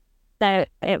Two. So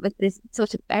it was this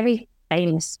sort of very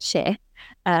famous ship,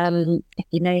 if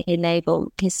you know your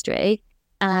naval history.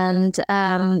 And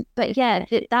but yeah,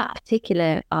 that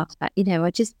particular artifact,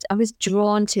 I was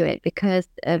drawn to it because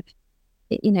of,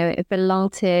 it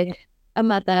belonged to a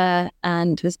mother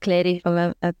and was clearly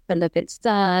from a beloved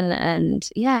son. And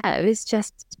yeah, it was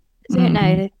just, I don't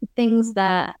know, things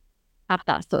that have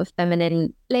that sort of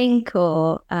feminine link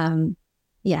or I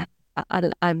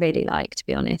really like, to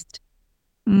be honest.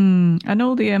 And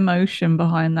all the emotion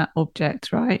behind that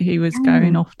object, right? He was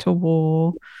going off to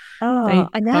war. They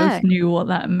I know. both knew what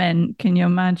that meant. Can you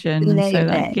imagine? And so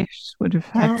that gift would have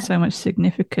had so much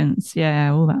significance.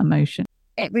 Yeah, all that emotion.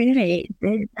 It really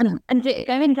is. And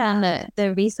going down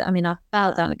the research, I mean, I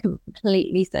fell down a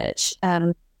complete research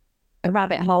a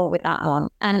rabbit hole with that one.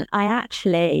 And I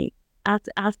actually, as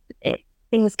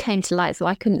things came to light, so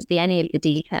I couldn't see any of the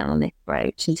detail on this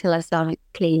brooch until I started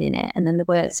cleaning it. And then the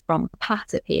words "from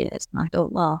Pat" appeared. And I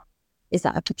thought, well, is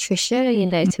that a Patricia,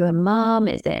 to a mum?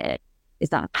 Is that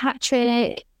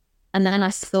Patrick? And then I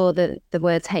saw the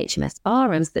words HMS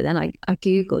Barham. So then I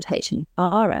Googled HMS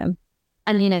Barham.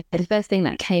 And, the first thing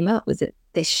that came up was that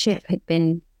this ship had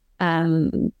been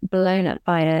blown up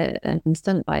by and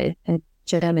sunk by a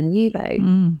German U-boat.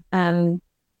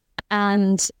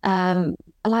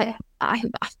 I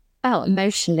felt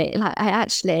emotionally, like I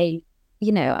actually,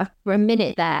 for a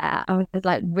minute there, I was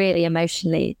like really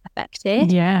emotionally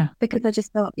affected. Yeah. Because I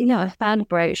just thought, I found a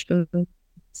brooch from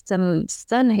some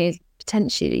son who's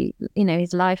potentially,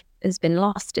 his life has been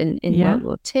lost in World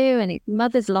War II, and his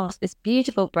mother's lost this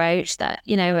beautiful brooch that,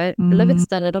 a beloved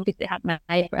son had obviously had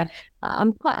made for her.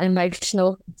 I'm quite an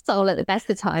emotional soul at the best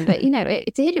of the time, but,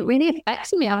 it really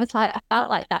affected me. I felt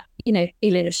like that,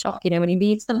 feeling of shock, when you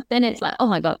read something, it's like, oh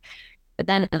my God. But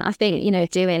then I think,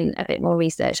 doing a bit more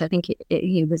research, I think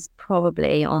he was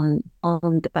probably on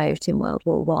the boat in World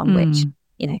War One, which,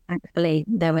 thankfully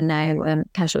there were no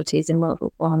casualties in World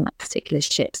War One on that particular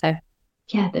ship. So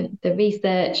yeah, the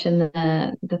research and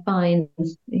the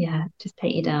finds, just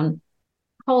take you down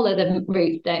whole other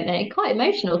routes, don't they? Quite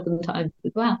emotional sometimes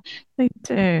as well. They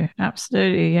do,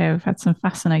 absolutely. Yeah, we've had some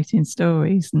fascinating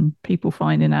stories and people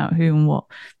finding out who and what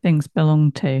things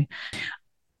belong to.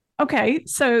 Okay,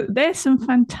 so there's some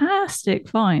fantastic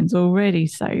finds already,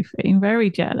 Sophie. Very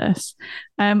jealous.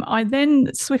 I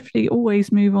then swiftly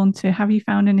always move on to, have you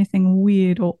found anything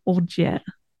weird or odd yet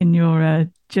in your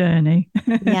journey?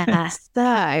 Yeah,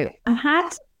 so I've had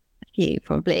a few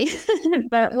probably,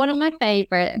 but one of my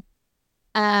favourites,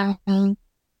 again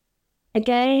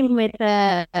with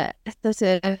a sort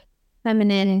of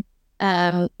feminine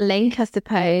link, I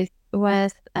suppose,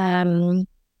 was I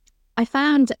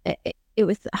found it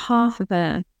was half of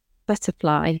a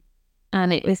butterfly,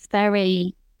 and it was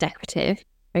very decorative,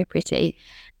 very pretty,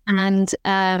 and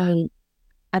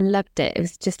I loved it. It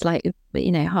was just like,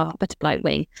 half butterfly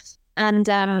wing, and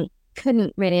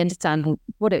couldn't really understand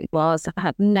what it was. I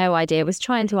had no idea. I was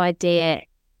trying to ID it.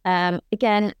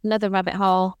 Again, another rabbit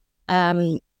hole.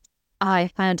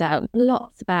 I found out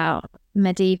lots about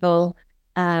medieval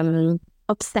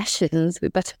obsessions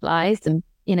with butterflies and,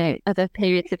 other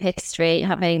periods of history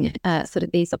having sort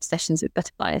of these obsessions with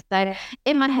butterflies. So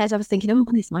in my head, I was thinking, oh,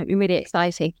 this might be really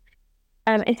exciting.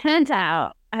 It turns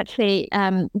out, actually,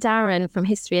 Darren from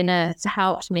History and Earth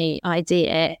helped me ID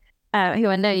it, who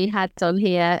I know you had on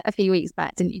here a few weeks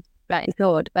back, didn't you? About his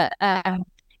sword. But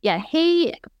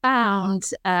he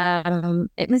found,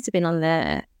 it must have been on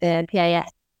the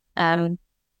PAS,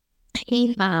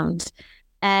 he found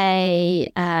a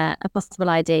possible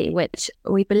ID, which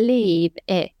we believe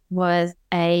it was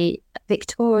a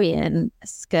Victorian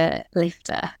skirt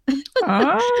lifter.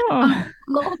 Oh.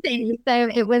 So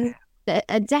it was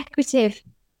a decorative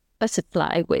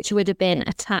butterfly, which would have been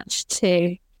attached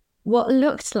to what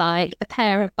looked like a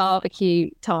pair of barbecue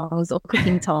tongs or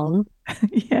cooking tongs,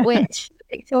 which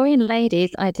Victorian ladies,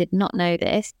 I did not know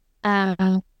this,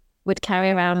 would carry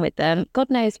around with them.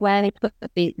 God knows where they put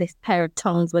this pair of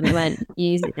tongs when they weren't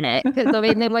using it, because I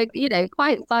mean they were,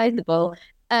 quite sizable.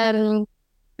 But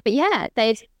yeah,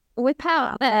 they'd whip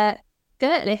out their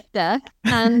skirt lifter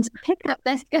and pick up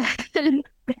their skirt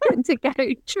to go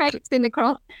traipsing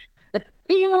across the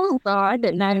fields, or I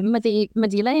don't know, muddy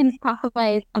lanes,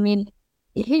 pathways. I mean,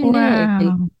 who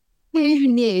knew? who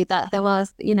even knew that there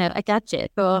was, a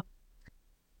gadget for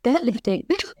dirt lifting?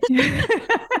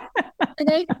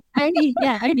 Only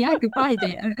I could find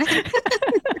it.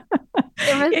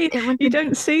 You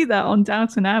don't see that on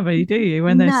Downton Abbey, do you?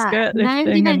 When they're No, skirt no, you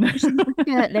lifting don't and see the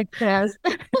skirt lifters,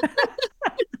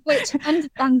 which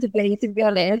understandably, to be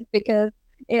honest, because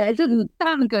it doesn't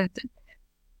sound good.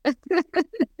 So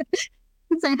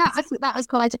that was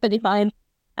quite a funny find.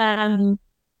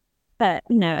 But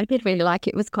I did really like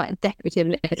it. It was quite a decorative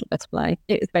little butterfly.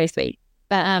 It was very sweet.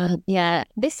 But yeah,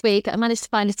 this week I managed to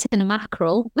find a tin of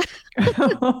mackerel.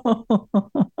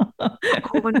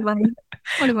 one of my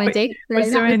dates. So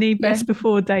was there any best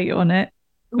before date on it?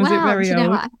 Was it very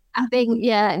old? I think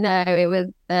no, it was.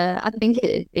 I think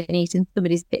it had been eaten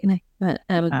somebody's picnic. But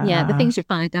yeah, the things you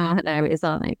find out hilarious,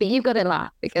 aren't they? But you've got to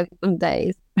laugh because some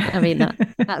days, I mean,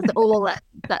 that's all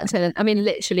that tin. I mean,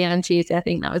 literally on Tuesday, I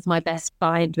think that was my best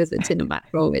find, was a tin of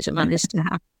mackerel, which I managed to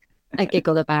have a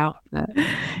giggle about.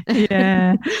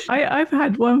 Yeah, I've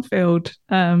had one field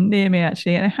near me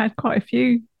actually, and it had quite a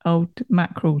few old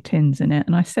mackerel tins in it.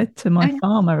 And I said to my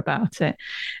farmer about it.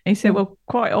 And he said, well,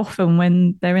 quite often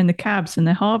when they're in the cabs and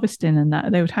they're harvesting and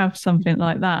that, they would have something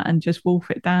like that and just wolf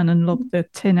it down and log the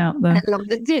tin out out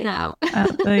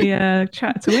the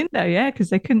tractor window. Yeah,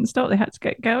 because they couldn't stop. They had to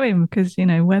get going because,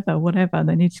 weather, whatever,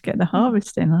 they need to get the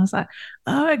harvest in. I was like,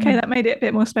 oh, okay, that made it a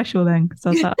bit more special then. Because I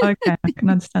was like, okay, I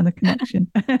can understand the connection.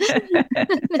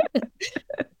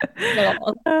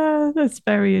 That's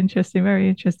very interesting, very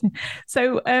interesting.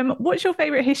 So what's your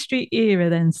favourite history era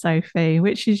then, Sophie?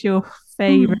 Which is your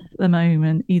favourite at the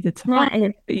moment, either to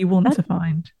find that you want to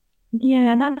find?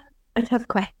 Yeah, that's a tough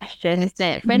question, isn't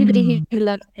it? For anybody who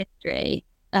loves history,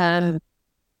 I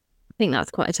think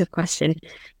that's quite a tough question.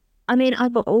 I mean,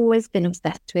 I've always been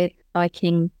obsessed with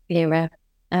Viking era.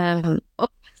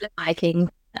 Vikings.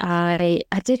 I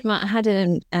had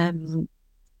an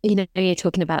you're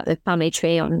talking about the family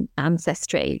tree on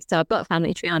Ancestry. So I've got a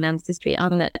family tree on Ancestry.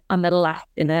 I'm the last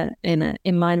in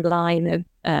my line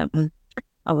of the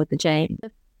Jane.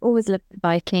 I've always loved the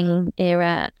Viking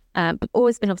era.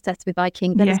 Always been obsessed with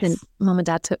Vikings. Ever since Mum and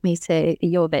Dad took me to the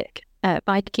Jorvik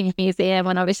Viking Museum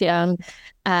when I was young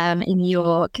in New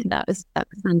York. That was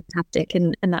fantastic,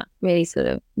 and that really sort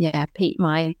of piqued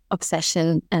my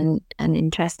obsession and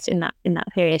interest in that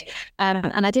period.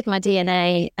 And I did my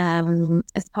DNA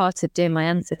as part of doing my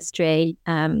ancestry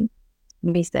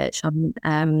research on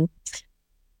the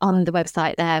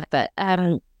website there, but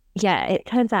it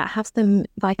turns out I have some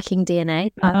Viking DNA.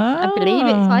 I believe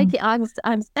it's Viking.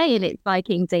 I'm saying it's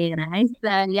Viking DNA.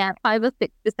 So 5 or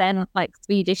 6% like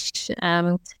Swedish,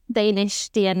 Danish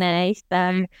DNA. So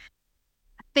I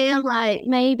feel like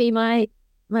maybe my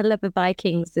love of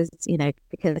Vikings is,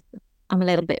 because I'm a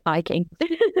little bit Viking.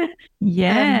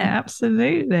 Yeah,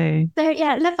 absolutely. So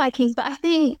I love Vikings, but I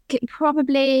think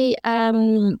probably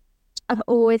I've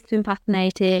always been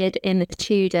fascinated in the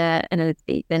Tudor and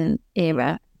Elizabethan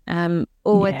era.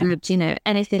 Always loved,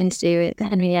 anything to do with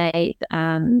Henry VIII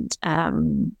and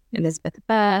Elizabeth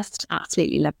I.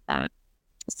 Absolutely loved that.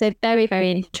 So very,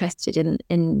 very interested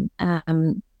in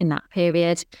that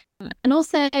period, and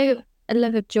also a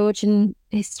love of Georgian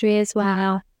history as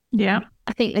well. Yeah,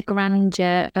 I think the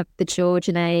grandeur of the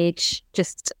Georgian age.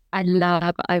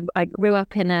 I grew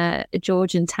up in a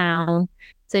Georgian town,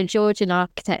 so Georgian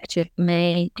architecture for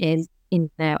me is,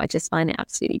 I just find it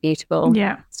absolutely beautiful,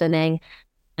 stunning.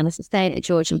 And as I say, the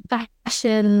Georgian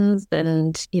fashions,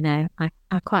 and I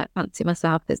quite fancy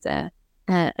myself as a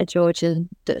Georgian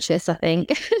duchess, I think,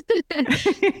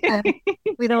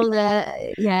 with all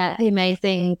the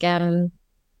amazing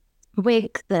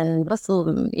wigs and bustle,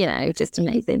 and just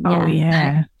amazing. Oh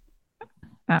yeah,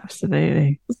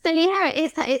 absolutely. So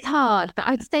it's hard, but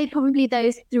I'd say probably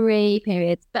those 3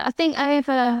 periods. But I think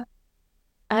over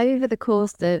the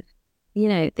course of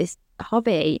this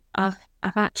hobby, I've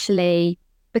actually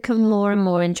become more and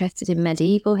more interested in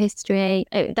medieval history.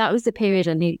 That was a period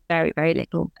I knew very, very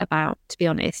little about, to be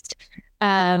honest.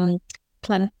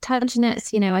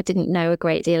 Plantagenets, I didn't know a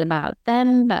great deal about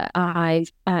them, but I've,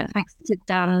 thanks to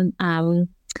Dan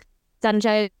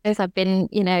Jones, I've been,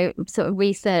 sort of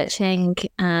researching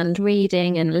and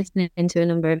reading and listening to a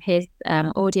number of his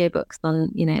audiobooks on,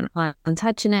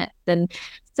 Plantagenets. And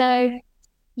so,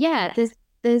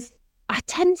 there's I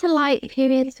tend to like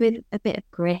periods with a bit of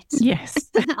grit.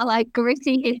 Yes. I like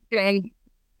gritty history,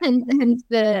 and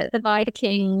the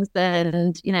Vikings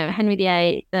and, Henry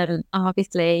VIII, and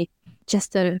obviously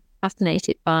just sort of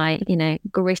fascinated by,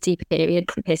 gritty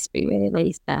periods of history,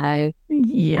 really. So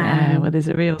well, there's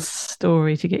a real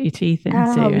story to get your teeth into.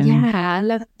 I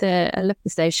love the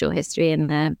social history and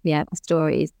the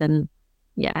stories, and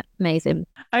yeah, amazing.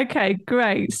 Okay,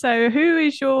 great. So, who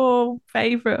is your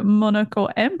favorite monarch or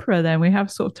emperor then? We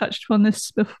have sort of touched on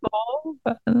this before,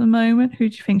 but at the moment, who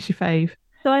do you think's your fave?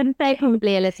 So I'd say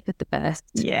probably Elizabeth the First.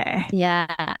 Yeah.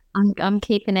 Yeah, I'm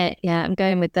keeping it. Yeah, I'm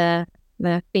going with the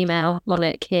female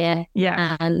monarch here,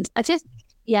 Yeah. and I just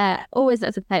always,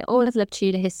 as I say, always love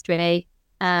Tudor history,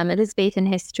 Elizabethan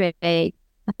history. I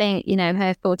think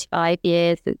her 45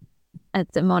 years as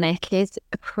a monarch is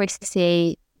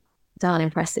pretty darn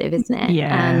impressive, isn't it?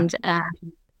 Yeah. And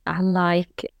I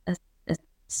like a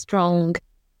strong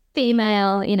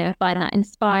female, I find that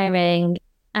inspiring.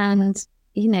 And,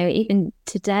 even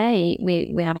today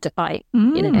we have to fight,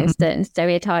 Mm. certain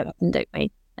stereotypes, and don't we?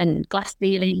 And glass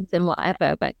ceilings and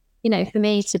whatever. But, for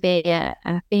me to be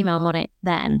a female monarch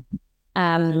then,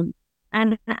 and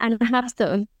have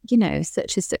sort of,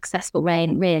 such a successful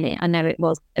reign, really. I know it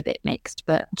was a bit mixed,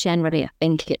 but generally I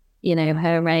think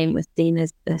her reign was seen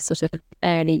as the sort of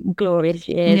fairly glorious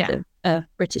years Yeah. of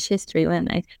British history, weren't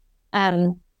they?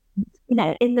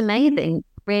 It's amazing,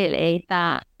 really,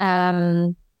 that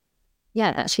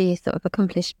that she sort of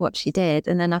accomplished what she did.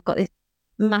 And then I've got this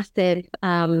massive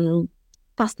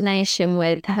fascination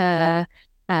with her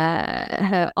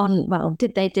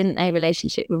didn't they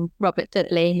relationship with Robert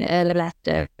Dudley, Earl of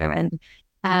Leicester, and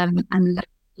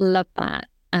love that.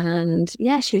 And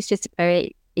yeah, she was just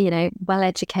very, well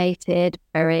educated,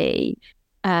 very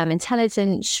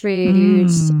intelligent, shrewd,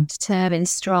 determined,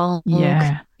 strong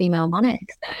female monarch.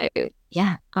 So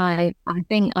yeah, I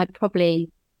think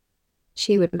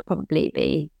she would probably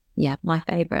be my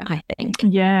favourite, I think.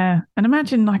 Yeah. And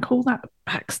imagine like all that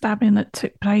backstabbing that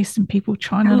took place and people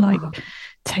trying to like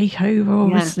take over,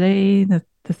 obviously, the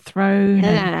throne.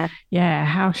 Yeah. And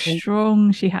how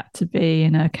strong she had to be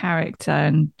in her character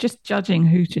and just judging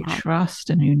who to trust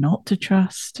and who not to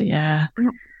trust. Yeah.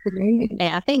 Absolutely.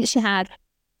 I think she had,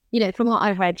 from what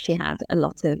I've read, she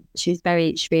was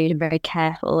very shrewd and very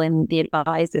careful in the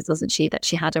advisors, wasn't she, that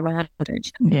she had around her?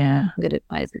 Yeah. Good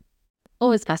advisors.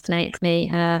 Always fascinates me.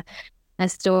 Her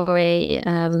story,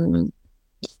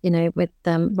 with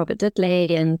Robert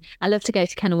Dudley, and I love to go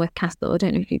to Kenilworth Castle. I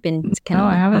don't know if you've been to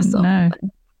Kenilworth I haven't, Castle. No.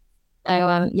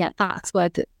 So that's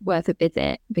worth a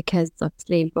visit, because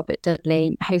obviously Robert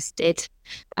Dudley hosted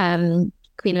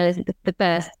Queen Elizabeth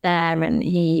I there, and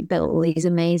he built all these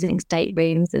amazing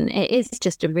staterooms, and it is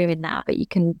just a ruin now, but you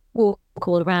can walk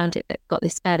all around it. They've got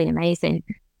this fairly amazing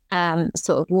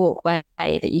sort of walkway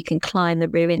that you can climb the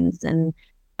ruins and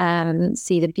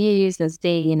see the views and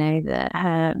see,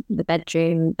 the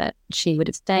bedroom that she would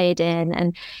have stayed in.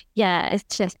 And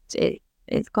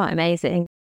it's quite amazing.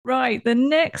 Right. The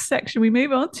next section we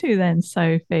move on to then,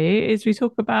 Sophie, is we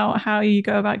talk about how you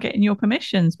go about getting your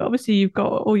permissions. But obviously you've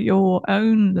got all your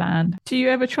own land. Do you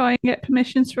ever try and get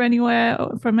permissions from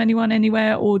anyone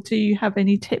anywhere, or do you have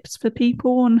any tips for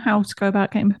people on how to go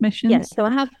about getting permissions? Yes, so I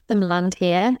have some land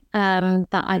here that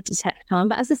I detect on.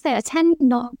 But as I say, I tend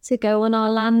not to go on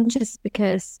our land, just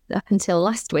because up until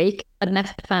last week, I'd never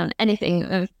found anything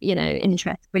of,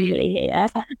 interest really here.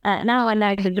 Now I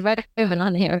know there's a rover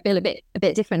land here, I feel a bit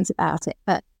different about it.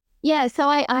 But yeah, so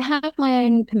I have my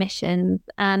own permissions,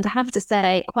 and I have to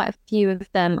say quite a few of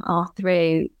them are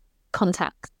through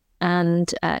contacts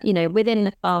and, within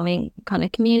the farming kind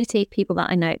of community, people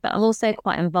that I know. But I'm also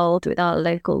quite involved with our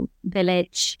local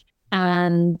village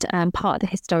and part of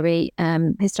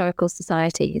the historical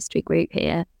society history group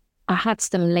here. I had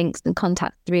some links and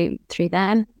contacts through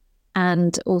them.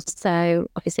 And also,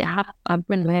 obviously, I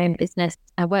run my own business.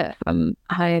 I work from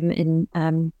home in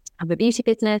have a beauty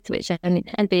business, which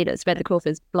anybody that's read the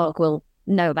Crawfords blog will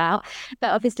know about. But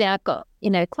obviously, I've got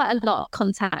quite a lot of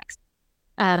contacts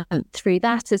through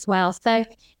that as well. So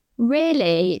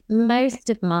really, most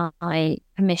of my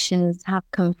permissions have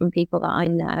come from people that I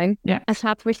know. Yeah. I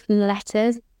have written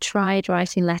letters, tried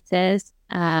writing letters.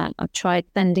 I've tried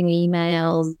sending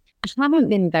emails. I haven't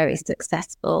been very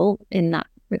successful in that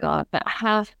regard, but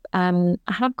I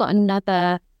have got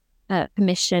another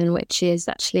permission, which is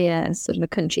actually a sort of a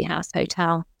country house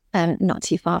hotel, not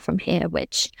too far from here,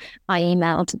 which I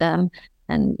emailed them,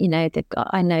 and they've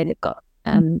got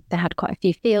they had quite a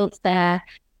few fields there,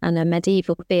 and a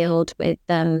medieval field with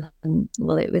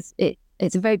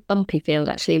it's a very bumpy field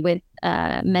actually, with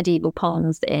medieval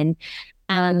ponds in,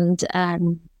 and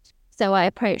so I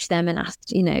approached them and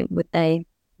asked, would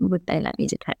they let me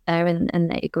detect there, and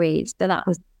they agreed. So that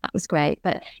was great.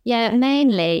 But yeah,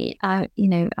 mainly,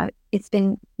 it's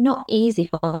been not easy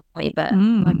for me, but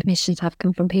my permissions have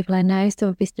come from people I know. So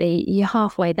obviously you're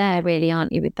halfway there, really,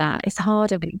 aren't you, with that? It's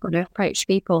harder when you've got to approach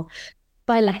people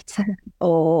by letter,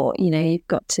 or, you've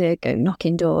got to go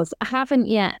knocking doors. I haven't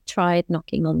yet tried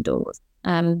knocking on doors.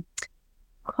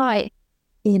 quite,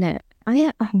 am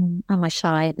I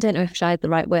shy? I don't know if shy is the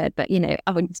right word, but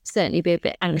I would certainly be a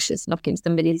bit anxious knocking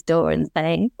somebody's door and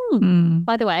saying, Mm.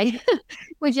 by the way,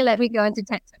 would you let me go and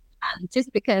detect it?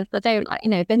 Just because I don't like,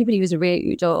 if anybody was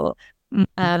rude or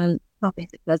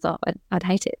obviously it goes off, I'd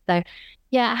hate it. So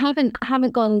yeah, I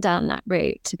haven't gone down that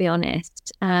route, to be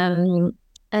honest. And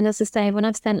as I say, when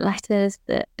I've sent letters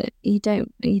that you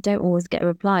don't always get a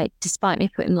reply, despite me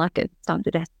putting like a stamped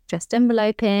addressed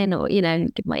envelope in, or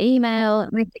give my email.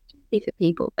 I mean, it's easy for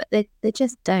people, but they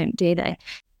just don't, do they?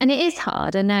 And it is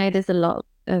hard. I know there's a lot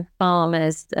of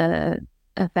farmers are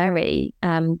very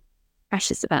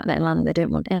precious about their land. They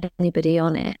don't want anybody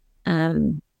on it.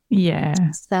 Yeah.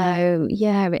 So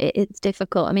yeah, it's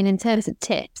difficult. I mean, in terms of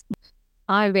tips,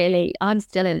 I'm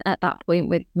still at that point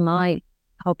with my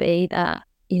hobby that,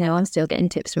 I'm still getting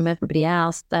tips from everybody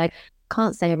else. So I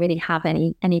can't say I really have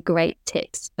any great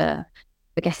tips for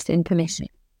getting permission,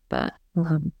 but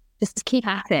just keep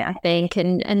at it, I think,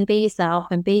 and be yourself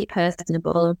and be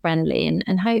personable and friendly,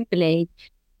 and hopefully,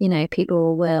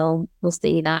 people will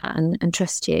see that and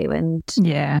trust you. And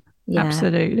Yeah,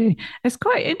 absolutely. It's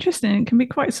quite interesting. It can be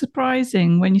quite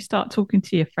surprising when you start talking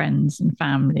to your friends and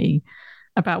family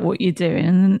about what you're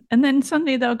doing. And then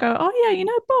suddenly they'll go, oh, yeah,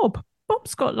 Bob.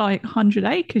 Bob's got like 100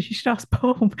 acres. You should ask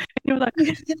Bob. And you're like, I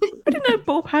didn't know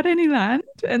Bob had any land.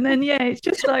 And then, yeah, it's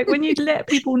just like when you let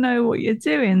people know what you're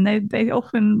doing, they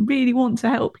often really want to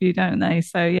help you, don't they?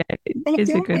 So, yeah, it is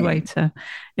a good way to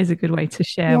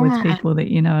share with people that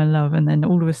you know and love. And then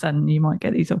all of a sudden you might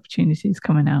get these opportunities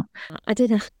coming out. I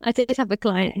did have a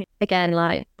client again,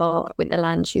 like Bob with the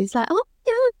land. She was like, oh,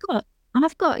 yeah, I've got,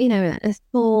 a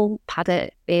small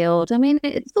paddock field. I mean,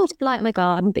 it's sort of like my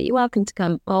garden, but you're welcome to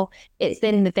come. Well, it's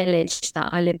in the village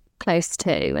that I live close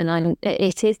to, and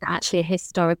it is actually a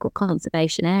historical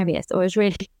conservation area. So I was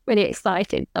really, really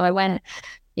excited. So I went,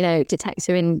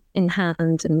 detector in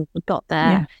hand, and got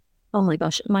there. Yeah. Oh my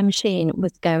gosh, my machine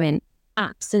was going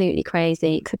absolutely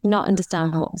crazy. Could not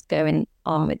understand what was going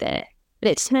on with it. But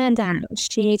it turned out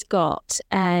she'd got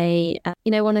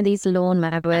one of these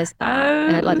lawnmowers,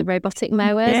 like the robotic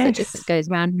mowers that just goes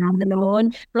round and round the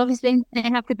lawn. Well, obviously they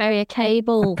have to bury a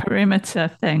cable, perimeter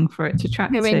thing for it to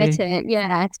track to.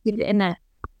 Yeah, to keep it in there.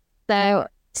 So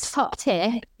top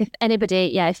tip: if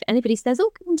anybody says,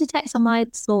 "Oh, can you detect on my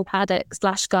small paddock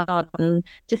 / garden,"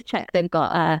 just check they've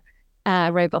got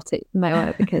a robotic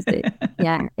mower, because I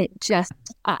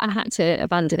had to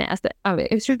abandon it.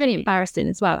 It was really embarrassing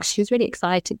as well. She was really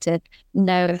excited to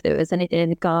know if there was anything in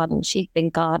the garden. She'd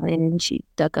been gardening and she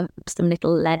dug up some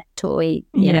little lead toy,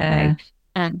 and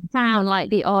found like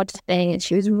the odd thing, and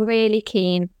she was really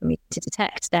keen for me to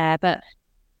detect there, but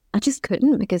I just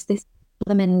couldn't, because this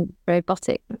blooming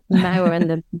robotic mower and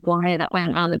the wire that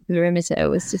went around the perimeter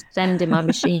was just sending my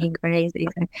machine crazy.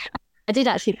 So I did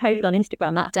actually post on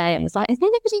Instagram that day and was like, has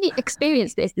anybody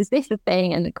experienced this? Is this a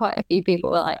thing? And quite a few people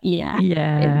were like,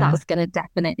 that's going to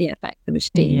definitely affect the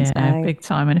machine. Yeah, big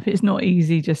time. And if it's not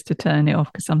easy just to turn it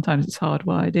off, because sometimes it's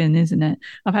hardwired in, isn't it?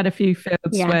 I've had a few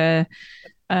fields where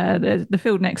the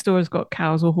field next door has got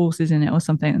cows or horses in it or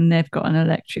something, and they've got an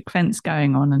electric fence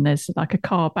going on, and there's like a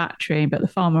car battery, but the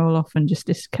farmer will often just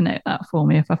disconnect that for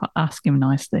me if I ask him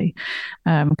nicely,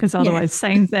 because otherwise,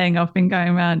 same thing. I've been going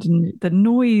around, and the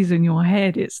noise in your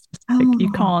head, it's like you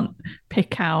can't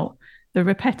pick out the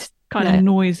repetitive kind of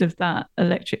noise of that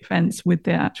electric fence with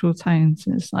the actual tones.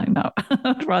 And it's like, no,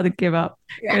 I'd rather give up,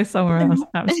 go somewhere else.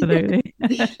 Absolutely.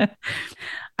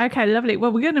 Okay, lovely.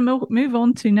 Well, we're going to move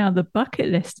on to now the bucket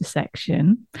list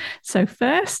section. So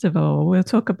first of all, we'll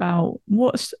talk about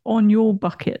what's on your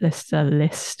bucket list,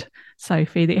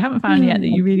 Sophie, that you haven't found yet, that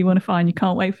you really want to find. You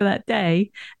can't wait for that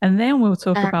day. And then we'll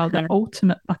talk about the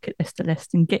ultimate bucket lister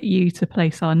list and get you to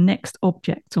place our next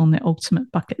object on the ultimate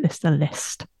bucket lister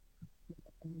list.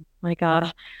 My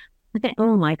gosh.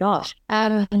 Oh my gosh.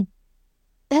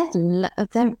 There's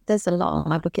a lot on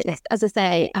my bucket list. As I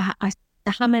say,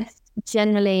 the hammers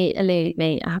generally elude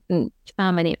me. I haven't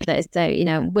found many of those. So,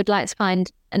 would like to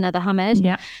find another hammer.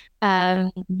 Yeah. I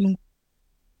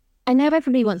know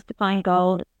everybody wants to find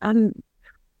gold. I mean,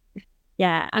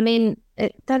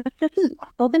 that doesn't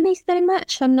bother me so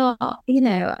much. I'm not, I'd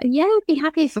be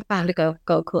happy if I found a gold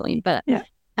coin, but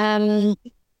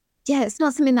it's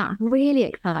not something that really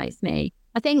excites me.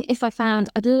 I think if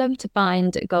I'd love to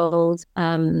find a gold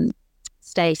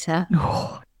stator.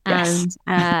 Oh, yes.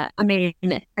 And I mean,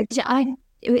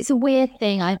 it's a weird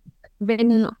thing. I've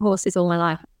ridden horses all my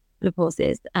life,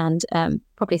 horses, and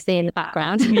probably see in the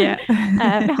background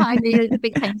behind me the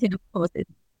big painting of horses.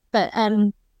 But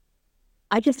I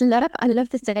love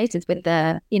the stators with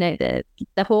the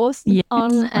the horse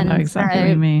on. I know exactly what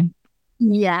you mean.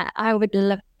 Yeah, I would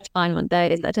love to find one of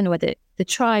those. I don't know whether the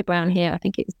tribe around here, I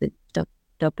think it's the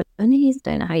Dubbonies,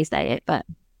 don't know how you say it, but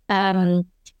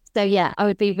so yeah, I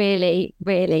would be really,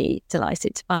 really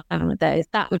delighted to find one of those.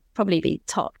 That would probably be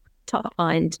top of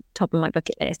my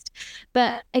bucket list.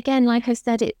 But again, like I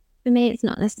said, for me, it's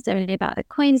not necessarily about the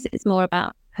coins, it's more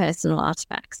about personal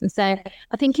artifacts. And so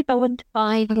I think if I would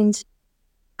find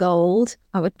gold,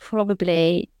 I would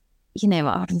probably,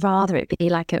 I'd rather it be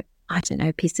like a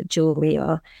piece of jewelry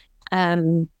or,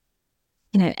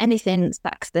 anything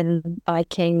Saxon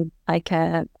Viking, like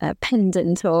a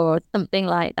pendant or something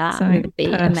like that Something would be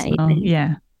personal, amazing.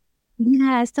 yeah.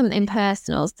 Yeah, something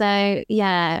personal. So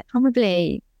yeah,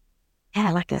 probably,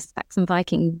 like a Saxon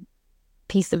Viking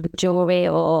piece of jewelry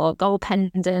or gold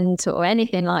pendant or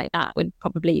anything like that would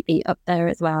probably be up there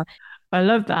as well. I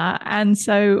love that. And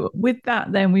so with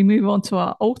that, then we move on to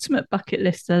our ultimate bucket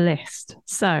list.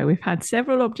 So we've had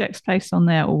several objects placed on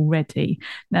there already.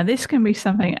 Now, this can be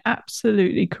something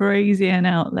absolutely crazy and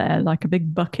out there, like a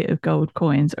big bucket of gold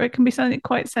coins, or it can be something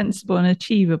quite sensible and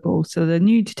achievable. So the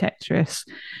new detectorists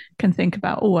can think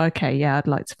about, oh, okay, yeah, I'd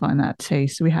like to find that too.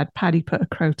 So we had Paddy put a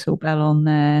crotal bell on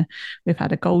there. We've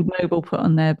had a gold noble put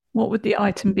on there. What would the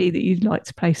item be that you'd like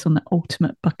to place on the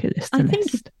ultimate bucket list? I think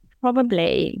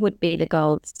probably would be the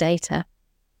gold stator.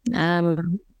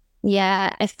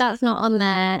 If that's not on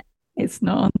there, it's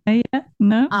not on there yet.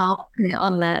 No, I'll put it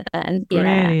on there then.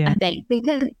 Brilliant. Yeah, I think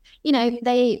because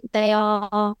they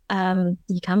are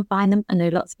you can find them. I know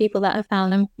lots of people that have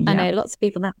found them. Yeah. I know lots of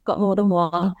people that have got more than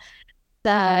one.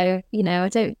 So I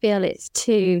don't feel it's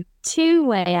too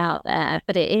way out there,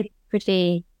 but it is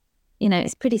pretty.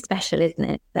 It's pretty special, isn't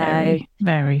it? So very,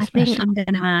 very special. I think I'm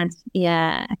going to add,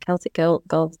 a Celtic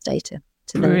gold stator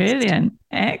to the Brilliant. list.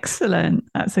 Excellent.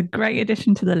 That's a great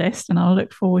addition to the list. And I'll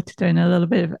look forward to doing a little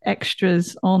bit of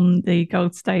extras on the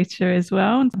gold stator as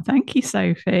well. And thank you,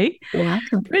 Sophie. You're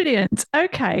welcome. Brilliant.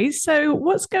 Okay. So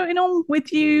what's going on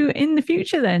with you in the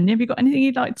future then? Have you got anything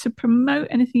you'd like to promote?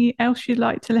 Anything else you'd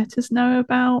like to let us know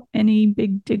about? Any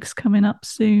big digs coming up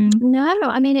soon? No,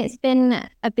 I mean, it's been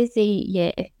a busy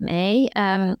year for me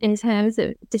in terms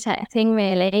of detecting,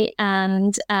 really.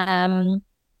 And I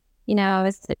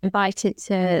was invited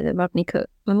to the Rodney Cook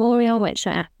Memorial, which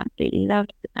I absolutely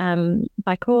loved,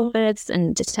 by Crawfords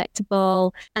and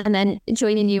Detectable, and then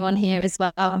joining you on here as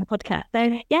well on the podcast.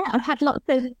 So yeah, I've had lots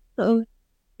of sort of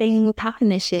things happen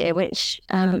this year, which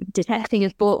detecting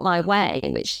has brought my way,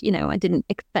 which I didn't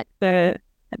expect for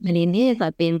a million years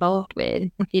I'd be involved with.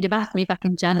 If you'd have asked me back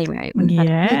in January.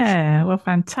 Yeah, well,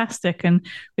 fantastic. And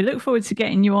we look forward to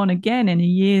getting you on again in a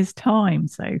year's time,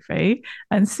 Sophie,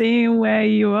 and seeing where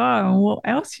you are and what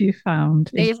else you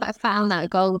found. If I found that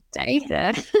gold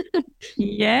data.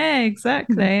 Yeah,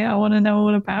 exactly. I want to know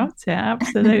all about it.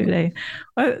 Absolutely.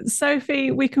 Well,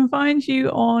 Sophie, we can find you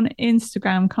on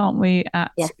Instagram, can't we,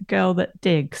 at Girl That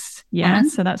Digs. Yeah.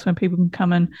 So that's when people can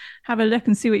come and have a look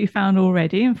and see what you found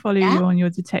already and follow you on your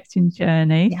detecting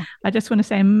journey. Yeah. I just want to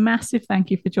say a massive thank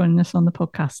you for joining us on the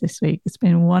podcast this week. It's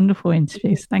been a wonderful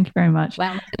interview. So thank you very much.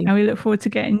 Welcome. And we look forward to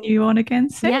getting you on again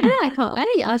soon. Yeah, I can't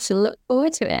wait. I shall look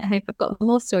forward to it. I hope I've got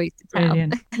more stories to tell.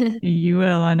 Brilliant. You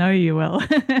will. I know you will.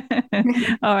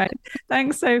 All right.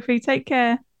 Thanks, Sophie. Take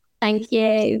care. Thank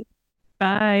you.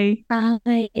 Bye. Bye.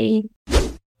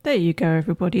 There you go,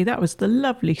 everybody. That was the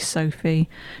lovely Sophie.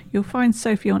 You'll find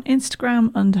Sophie on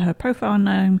Instagram under her profile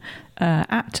name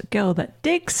at Girl That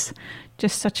Digs.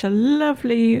 Just such a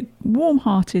lovely,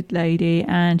 warm-hearted lady,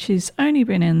 and she's only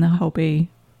been in the hobby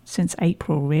since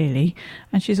April, really,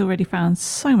 and she's already found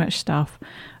so much stuff,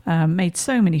 made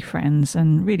so many friends,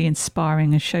 and really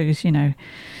inspiring, and shows,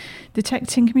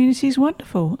 detecting community is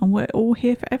wonderful and we're all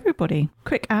here for everybody.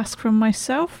 Quick ask from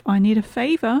myself. I need a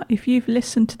favour. If you've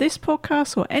listened to this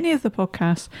podcast or any of the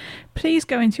podcasts, please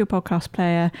go into your podcast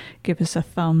player, give us a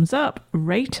thumbs up,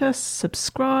 rate us,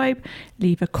 subscribe,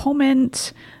 leave a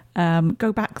comment,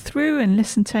 go back through and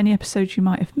listen to any episodes you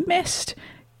might have missed.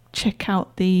 Check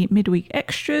out the midweek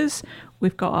extras.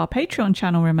 We've got our Patreon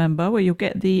channel, remember, where you'll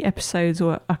get the episodes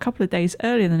a couple of days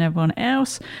earlier than everyone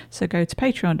else. So go to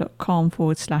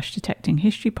patreon.com/detecting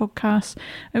history podcast.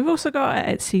 And we've also got our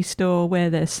Etsy store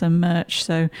where there's some merch.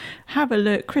 So have a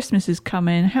look. Christmas is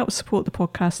coming. Help support the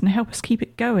podcast and help us keep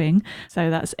it going.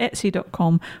 So that's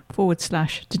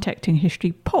etsy.com/detecting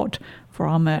history pod for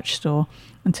our merch store.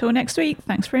 Until next week,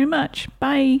 thanks very much.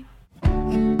 Bye.